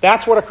heaven.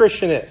 That's what a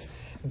Christian is.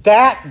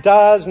 That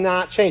does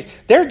not change.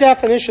 Their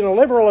definition of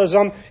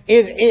liberalism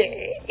is,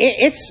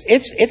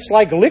 it's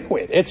like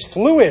liquid. It's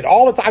fluid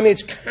all the time. I mean,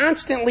 it's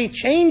constantly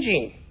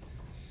changing.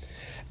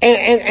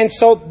 And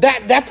so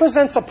that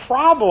presents a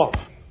problem.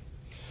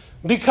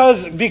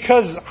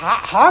 Because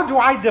how do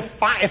I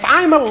define, if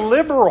I'm a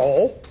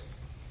liberal,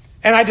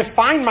 and I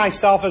define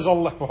myself as I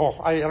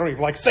don't even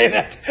like saying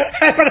that.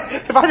 But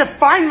if I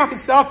define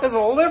myself as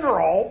a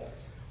liberal,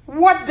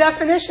 what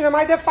definition am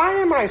I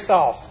defining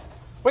myself?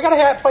 We got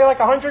to play like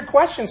 100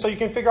 questions so you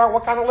can figure out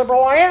what kind of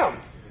liberal I am.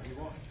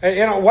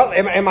 You know, what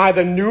am I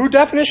the new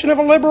definition of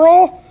a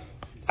liberal?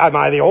 Am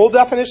I the old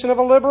definition of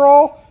a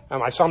liberal?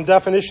 Am I some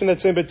definition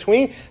that's in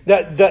between?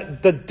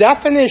 The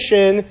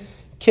definition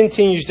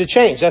continues to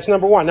change. That's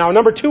number 1. Now,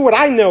 number 2, what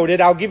I noted,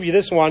 I'll give you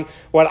this one.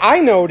 What I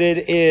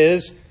noted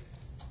is,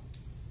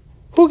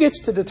 who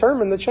gets to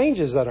determine the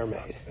changes that are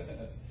made?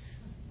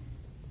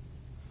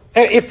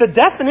 If the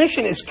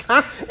definition is,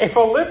 if a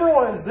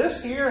liberal is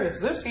this here, and it's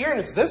this here, and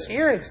it's this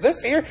here, and it's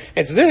this here,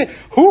 it's this,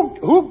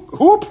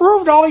 who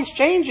approved all these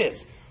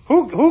changes?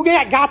 Who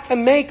got to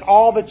make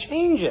all the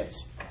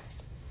changes?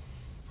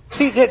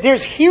 See,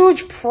 there's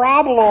huge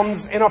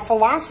problems in a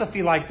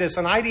philosophy like this,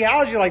 an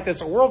ideology like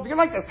this, a worldview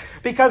like this,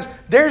 because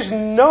there's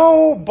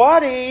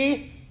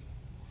nobody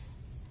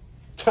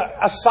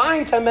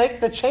assigned to make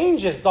the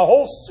changes. The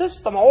whole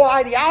system, the whole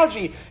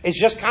ideology is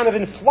just kind of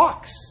in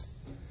flux.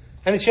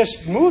 And it's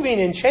just moving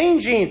and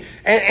changing.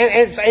 And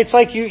it's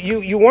like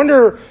you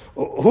wonder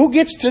who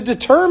gets to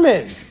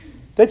determine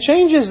the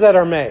changes that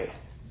are made.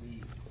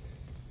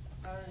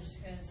 I was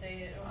just going to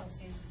say, it almost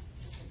seems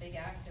just a big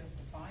act of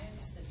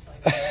defiance. It's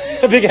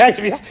like A big act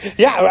of,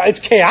 yeah, it's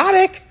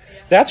chaotic.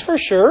 That's for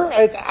sure.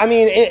 And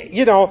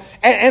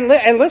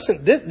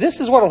listen,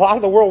 this is what a lot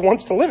of the world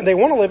wants to live in. They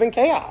want to live in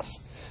chaos.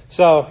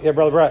 So, yeah,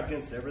 Brother Brett.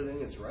 Against everything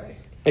that's right.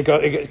 It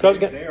goes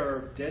against. They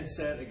are dead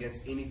set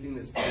against anything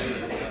that's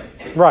better than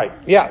right. Right.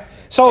 Yeah.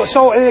 So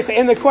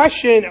in the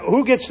question,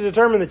 who gets to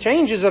determine the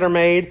changes that are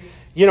made?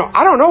 I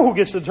don't know who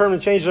gets to determine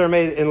the changes that are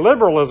made in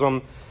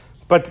liberalism,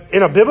 but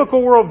in a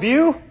biblical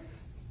worldview,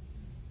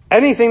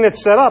 anything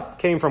that's set up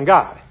came from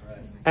God,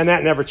 and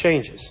that never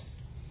changes.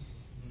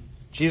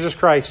 Jesus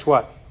Christ,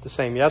 what? The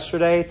same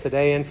yesterday,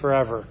 today, and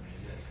forever.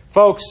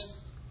 Folks,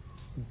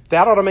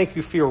 that ought to make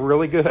you feel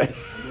really good.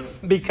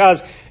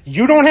 Because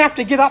you don't have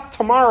to get up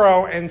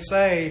tomorrow and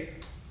say,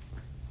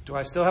 do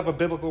I still have a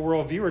biblical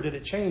worldview, or did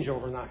it change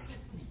overnight?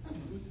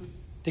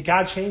 Did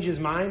God change his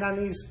mind on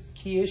these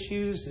key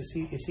issues? Is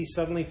he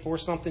suddenly for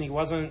something he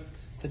wasn't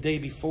the day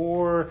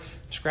before?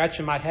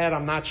 Scratching my head,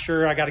 I'm not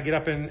sure. I got to get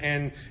up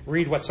and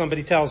read what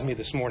somebody tells me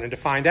this morning to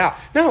find out.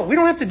 No, we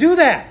don't have to do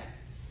that.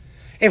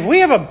 If we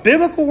have a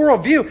biblical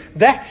worldview,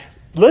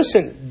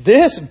 listen,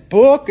 this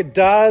book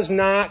does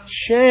not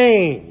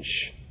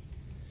change.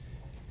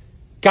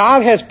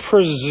 God has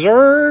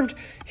preserved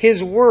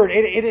his word.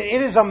 It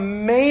is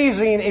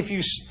amazing if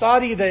you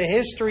study the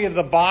history of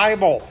the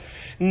Bible.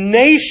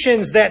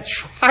 Nations that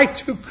try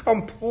to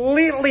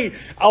completely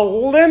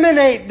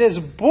eliminate this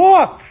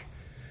book.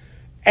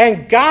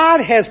 And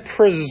God has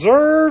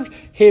preserved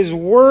his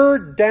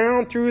word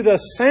down through the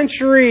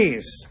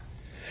centuries.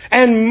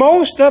 And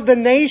most of the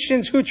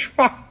nations who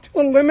tried to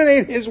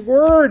eliminate his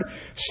word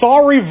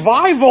saw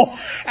revival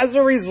as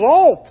a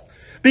result.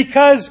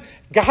 Because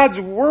God's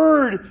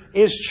word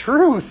is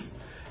truth.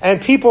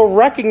 And people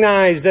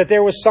recognized that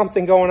there was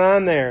something going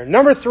on there.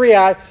 Number 3,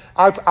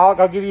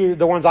 I'll give you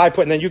the ones I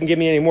put, and then you can give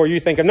me any more you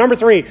think of. Number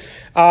 3,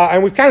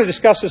 and we've kind of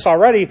discussed this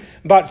already,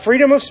 but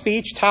freedom of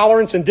speech,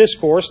 tolerance, and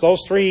discourse, those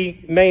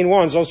 3 main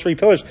ones, those 3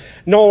 pillars,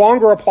 no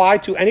longer apply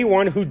to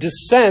anyone who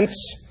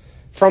dissents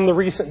from the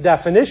recent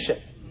definition.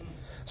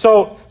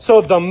 So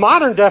the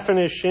modern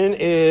definition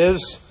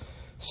is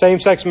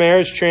same-sex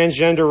marriage,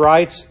 transgender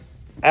rights,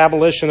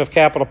 abolition of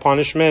capital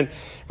punishment,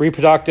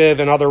 reproductive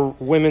and other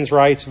women's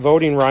rights,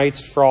 voting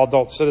rights for all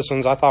adult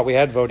citizens. I thought we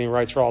had voting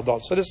rights for all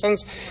adult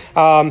citizens.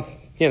 Civil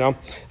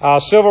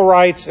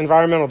rights,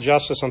 environmental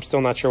justice, I'm still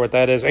not sure what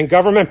that is, and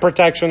government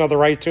protection of the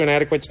right to an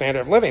adequate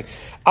standard of living.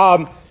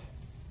 I'm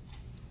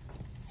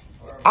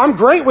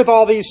great with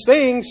all these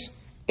things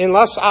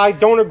unless I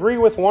don't agree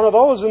with one of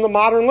those in the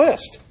modern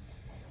list.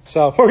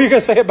 So, what were you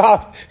going to say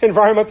about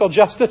environmental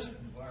justice?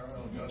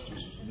 Environmental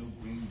justice is a new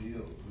Green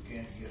Deal. We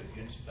can't get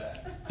against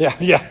that.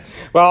 Yeah.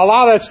 Well, a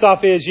lot of that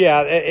stuff is,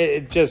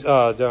 it just,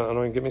 don't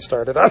even get me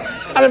started on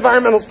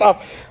environmental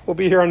stuff. We'll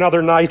be here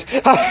another night.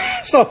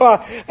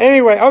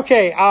 Anyway,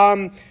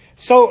 okay.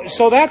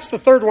 So that's the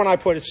third one I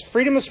put. It's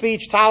freedom of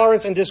speech,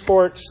 tolerance, and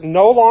discourse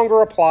no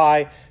longer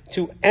apply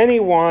to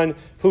anyone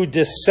who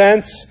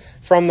dissents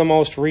from the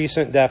most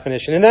recent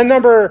definition. And then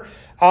number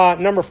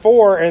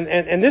 4,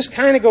 and this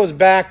kind of goes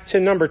back to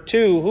number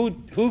 2,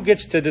 who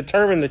gets to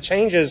determine the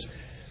changes?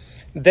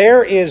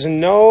 There is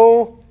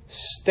no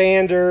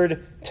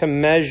standard to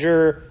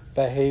measure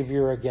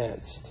behavior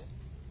against.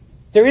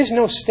 There is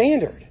no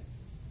standard.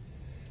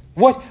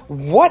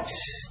 What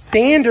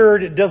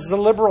standard does the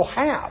liberal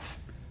have?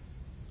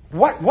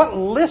 What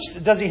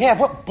list does he have?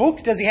 What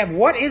book does he have?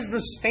 What is the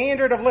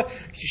standard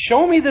of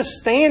show me the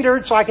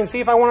standard so I can see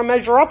if I want to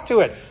measure up to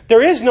it.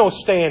 There is no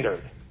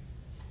standard.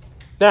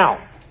 Now,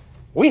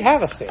 we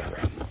have a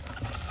standard.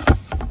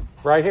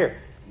 Right here.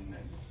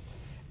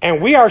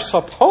 And we are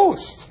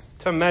supposed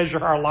to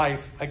measure our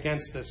life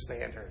against this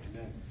standard.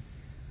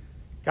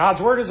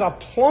 God's word is a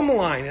plumb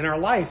line in our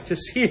life to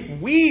see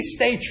if we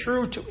stay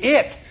true to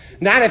it,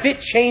 not if it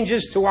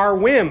changes to our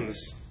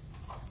whims.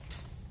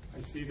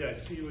 I see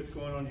that. See what's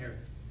going on here.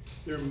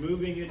 They're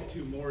moving it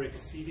to more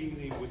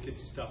exceedingly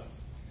wicked stuff.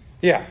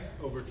 Yeah.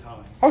 Over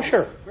time. Oh,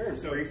 sure. We're in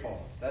free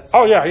fall.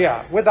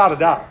 Yeah, without a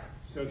doubt.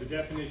 So the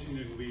definition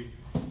is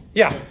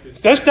Yeah.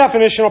 This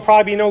definition will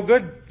probably be no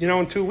good,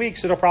 in 2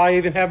 weeks. It'll probably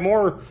even have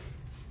more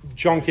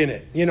junk in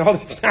it,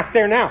 that's not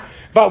there now.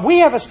 But we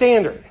have a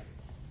standard.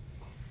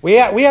 We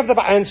have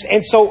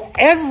and so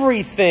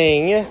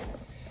everything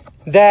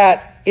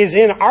that is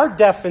in our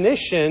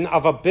definition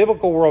of a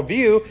biblical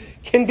worldview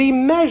can be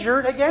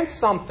measured against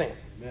something.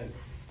 Amen.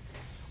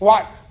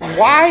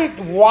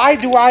 Why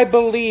do I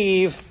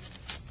believe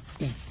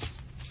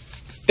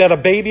that a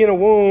baby in a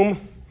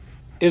womb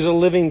is a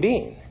living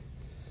being?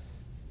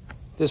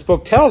 This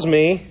book tells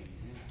me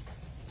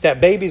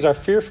that babies are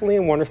fearfully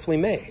and wonderfully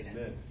made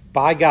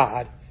by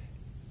God,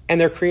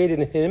 and they're created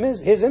in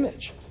His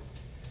image.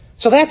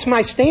 So that's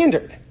my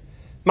standard.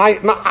 I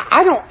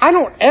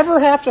don't ever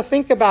have to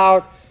think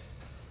about,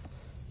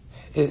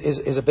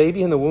 is a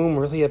baby in the womb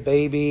really a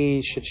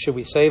baby? Should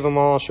we save them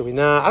all? Should we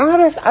not? I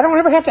don't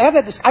ever have to have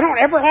that. I don't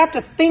ever have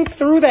to think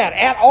through that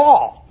at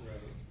all.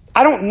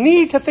 I don't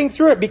need to think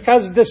through it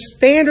because the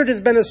standard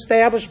has been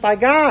established by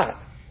God.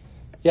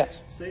 Yes.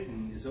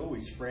 Satan is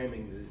always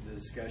framing the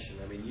discussion.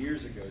 I mean,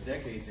 years ago,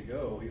 decades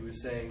ago, he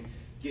was saying,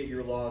 "Get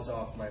your laws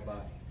off my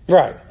body."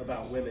 Right.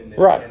 about women and,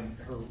 Right. and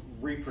her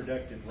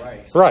reproductive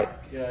rights. Right.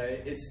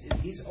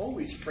 He's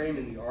always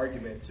framing the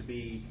argument to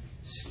be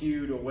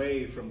skewed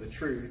away from the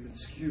truth and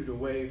skewed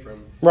away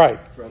from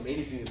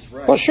anything that's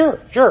right. Well, sure.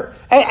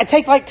 I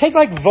take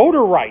like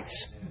voter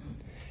rights.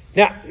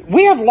 Now,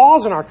 we have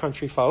laws in our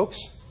country, folks.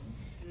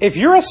 If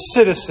you're a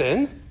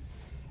citizen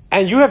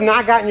and you have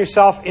not gotten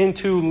yourself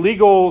into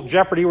legal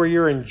jeopardy where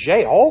you're in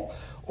jail,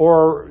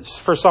 or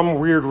for some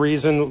weird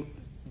reason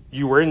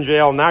you were in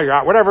jail, now you're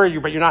out, whatever,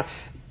 but you're not,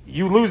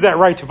 you lose that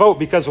right to vote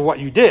because of what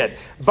you did.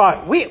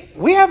 But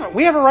we have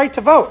a right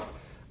to vote.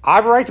 I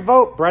have a right to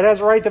vote. Brett has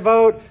a right to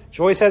vote.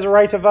 Joyce has a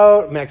right to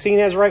vote. Maxine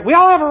has a right. We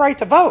all have a right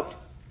to vote.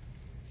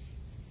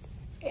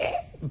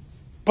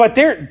 But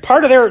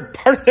part of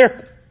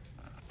their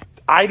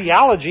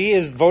ideology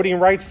is voting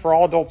rights for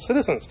all adult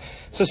citizens.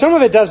 So some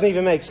of it doesn't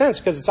even make sense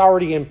because it's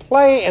already in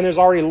play and there's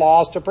already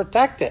laws to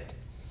protect it.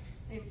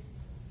 They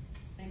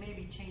may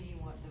be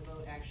changing what the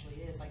vote actually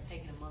is, like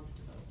taking a month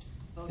to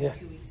vote, voting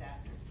 2 weeks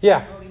after,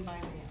 voting by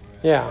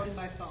mail, voting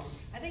by phone.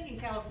 I think in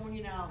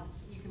California now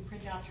you can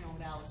print out your own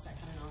ballots, that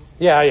kind of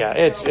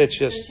nonsense. It's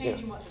just they're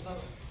changing what the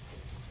vote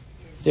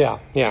is.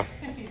 Yeah.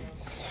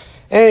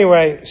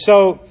 Anyway,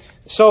 so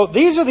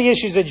these are the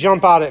issues that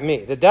jump out at me.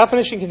 The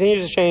definition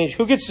continues to change.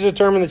 Who gets to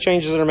determine the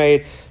changes that are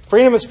made?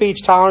 Freedom of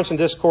speech, tolerance, and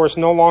discourse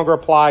no longer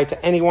apply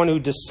to anyone who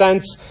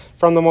dissents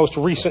from the most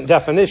recent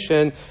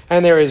definition,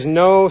 and there is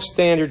no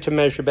standard to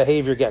measure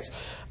behavior against.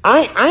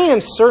 I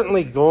am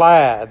certainly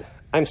glad.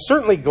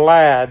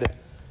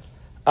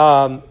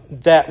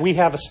 That we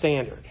have a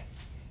standard,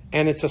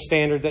 and it's a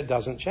standard that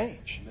doesn't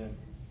change. Amen.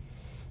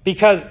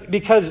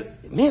 Because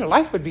man,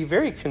 life would be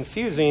very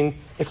confusing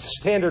if the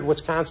standard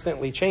was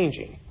constantly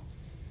changing.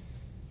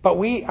 But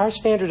our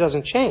standard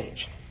doesn't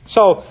change.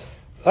 So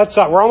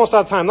we're almost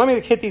out of time. Let me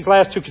hit these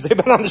last two because they've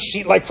been on the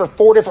sheet like for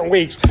 4 different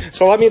weeks.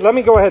 So let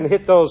me go ahead and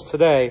hit those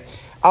today.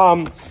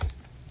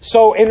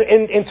 So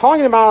in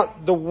talking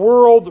about the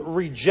world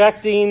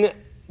rejecting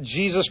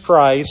Jesus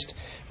Christ,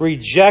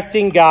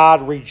 rejecting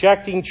God,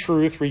 rejecting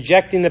truth,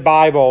 rejecting the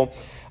Bible,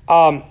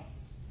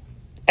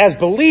 as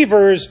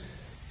believers,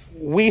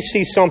 we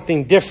see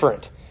something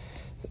different.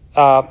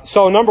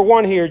 So number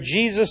one here,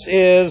 Jesus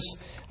is,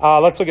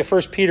 let's look at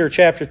 1 Peter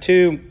chapter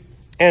 2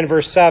 and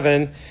verse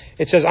 7.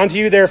 It says, unto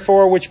you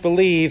therefore which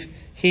believe,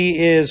 he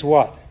is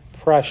what?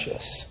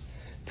 Precious.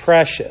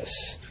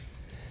 Precious.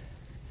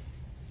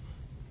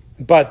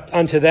 But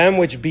unto them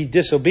which be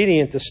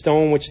disobedient, the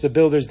stone which the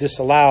builders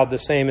disallowed, the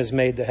same is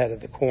made the head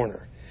of the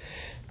corner.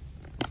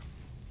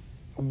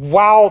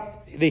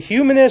 While the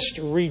humanist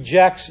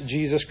rejects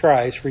Jesus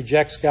Christ,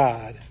 rejects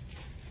God,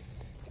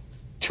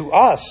 to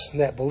us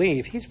that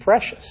believe, he's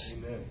precious.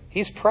 Amen.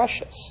 He's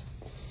precious.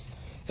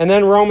 And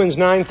then Romans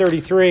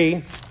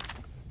 9:33,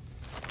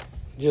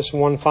 just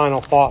one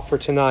final thought for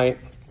tonight.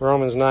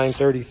 Romans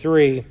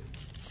 9:33,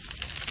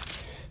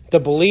 the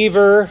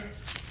believer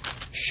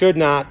should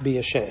not be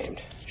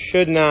ashamed.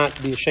 Should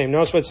not be ashamed.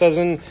 Notice what it says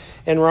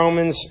in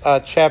Romans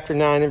chapter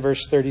 9 and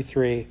verse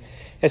 33.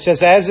 It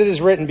says, as it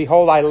is written,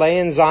 behold, I lay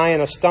in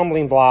Zion a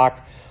stumbling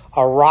block,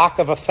 a rock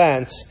of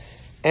offense,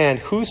 and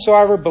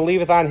whosoever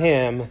believeth on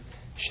him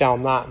shall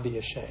not be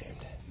ashamed.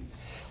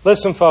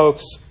 Listen,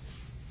 folks,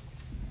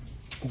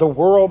 the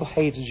world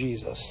hates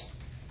Jesus.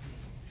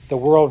 The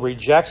world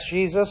rejects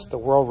Jesus. The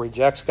world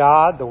rejects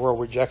God. The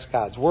world rejects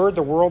God's word.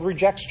 The world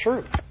rejects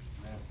truth.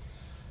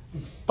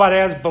 But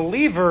as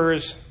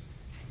believers,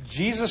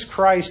 Jesus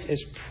Christ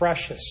is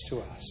precious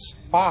to us.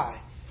 Why?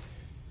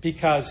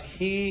 Because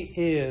he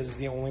is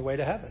the only way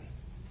to heaven.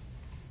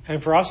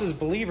 And for us as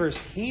believers,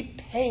 he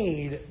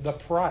paid the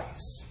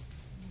price.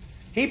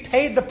 He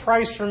paid the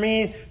price for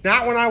me,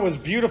 not when I was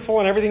beautiful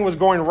and everything was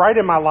going right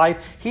in my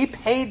life. He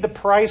paid the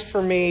price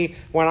for me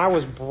when I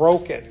was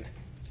broken.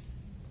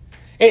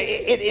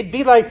 It'd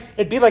be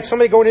like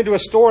somebody going into a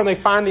store and they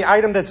find the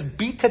item that's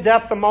beat to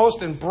death the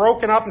most and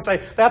broken up and say,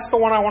 that's the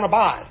one I want to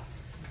buy.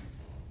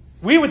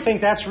 We would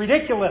think that's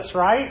ridiculous,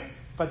 right?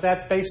 But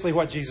that's basically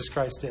what Jesus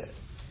Christ did.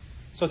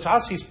 So to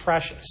us, he's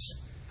precious.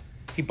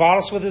 He bought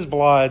us with his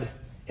blood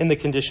in the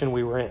condition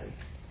we were in.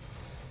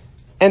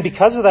 And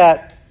because of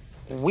that,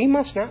 we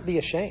must not be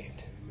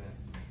ashamed.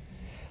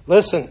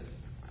 Listen,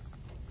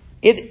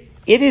 it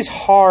is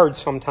hard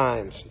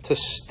sometimes to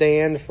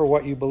stand for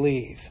what you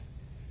believe.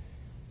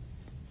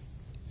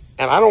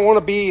 And I don't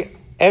want to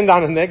end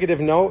on a negative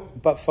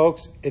note, but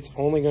folks, it's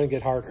only going to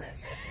get harder.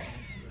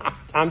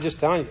 I'm just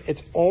telling you,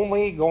 it's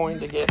only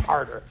going to get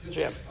harder. Just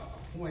Jim.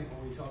 a point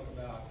when we talk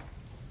about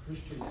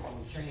Christians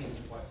don't change,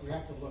 but we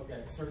have to look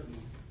at certain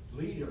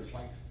leaders,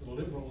 like the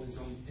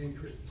liberalism in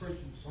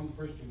some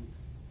Christian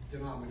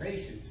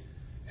denominations,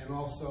 and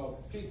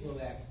also people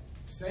that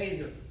say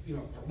that,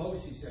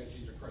 Pelosi says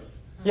she's a Christian.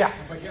 Yeah.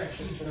 But yet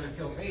she's going to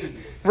kill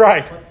babies.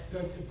 Right.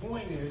 But the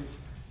point is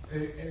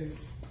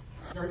it's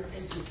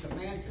just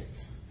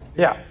semantics.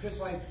 Yeah. Just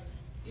like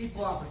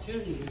equal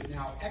opportunity is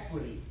now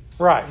equity.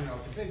 Right.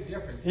 It's a big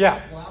difference.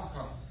 Yeah. Equal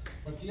outcome.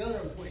 But the other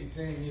important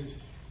thing is,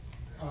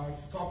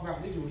 to talk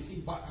about leaders, we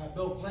see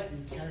Bill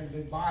Clinton carrying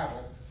the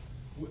Bible.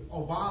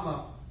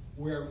 Obama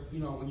where,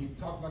 when you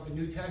talk about the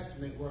New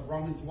Testament, where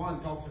Romans 1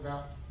 talks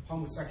about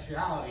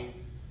homosexuality,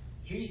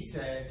 he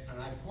said,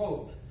 and I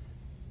quote,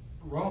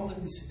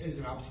 Romans is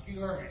an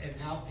obscure and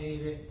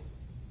outdated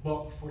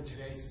book for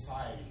today's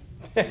society.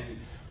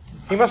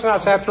 He must not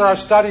have sat through our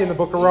study in the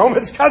book of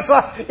Romans, because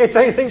it's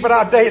anything but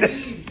outdated.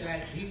 He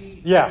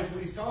knows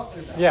what he's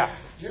talking about. Yeah.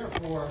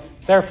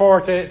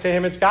 Therefore, to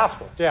him it's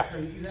gospel. Yeah. So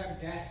you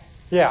have that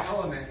Yeah.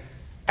 element.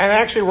 And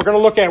actually, we're going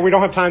to look at, we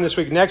don't have time this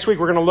week. Next week,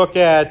 we're going to look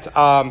at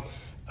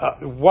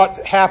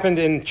what happened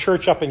in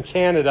church up in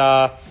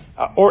Canada,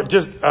 or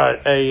just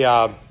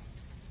a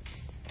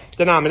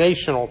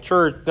denomination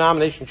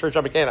church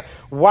up in Canada.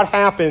 What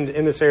happened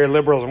in this area of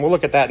liberalism? We'll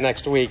look at that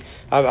next week.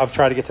 I've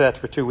tried to get to that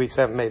for 2 weeks.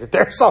 I haven't made it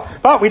there. So,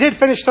 but we did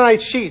finish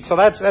tonight's sheet, so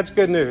that's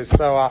good news.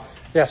 So,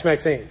 yes,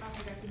 Maxine. I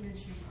forgot to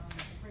mention,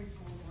 pray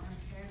for Ron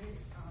Cabot.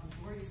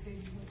 Gloria said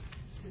he went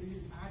to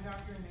his eye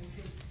doctor and they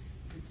said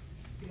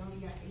they only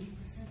got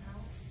 80%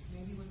 out,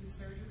 maybe with the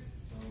surgery.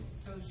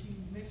 So she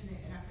mentioned it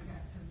and I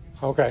forgot to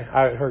mention it. Okay,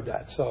 I heard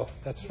that. So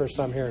that's the first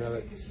time hearing of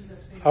it. Because she's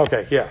upstairs.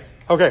 Okay, yeah.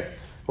 Okay.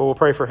 Well, we'll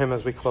pray for him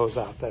as we close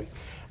out then.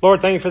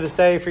 Lord, thank you for this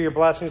day, for your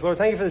blessings. Lord,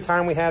 thank you for the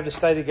time we have to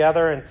study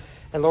together.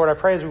 And Lord, I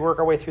pray as we work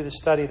our way through this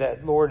study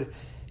that, Lord,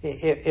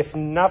 if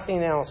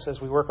nothing else,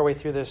 as we work our way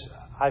through this,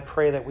 I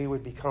pray that we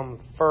would become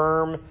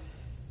firm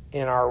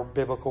in our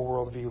biblical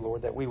worldview,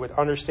 Lord, that we would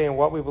understand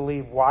what we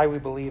believe, why we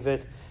believe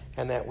it,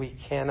 and that we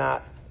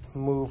cannot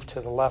move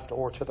to the left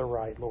or to the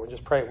right, Lord.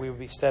 Just pray we would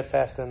be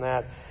steadfast in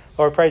that.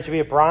 Lord, pray to be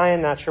at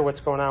Brian. Not sure what's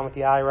going on with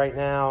the eye right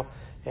now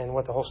and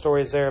what the whole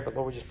story is there, but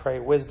Lord, we just pray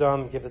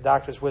wisdom, give the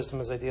doctors wisdom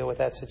as they deal with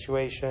that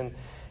situation,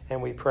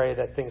 and we pray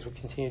that things would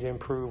continue to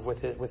improve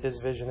with his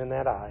vision in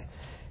that eye.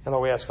 And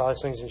Lord, we ask all these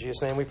things in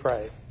Jesus' name we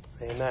pray.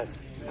 Amen.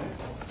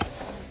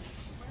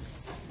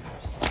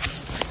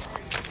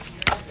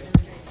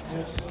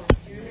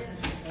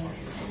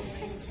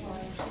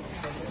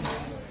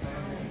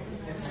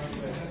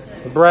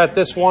 Brett,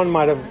 this one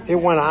it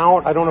went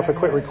out. I don't know if it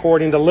quit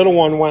recording. The little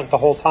one went the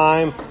whole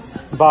time,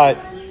 but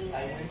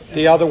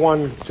the other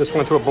one just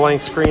went to a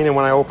blank screen, and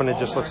when I open it,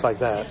 just looks like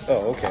that.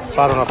 Oh, okay.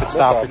 So I don't know if it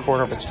stopped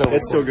recording or if it's still recording.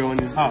 It's still going.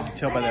 You can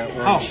tell by that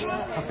one.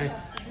 Oh, okay.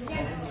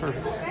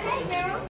 Perfect.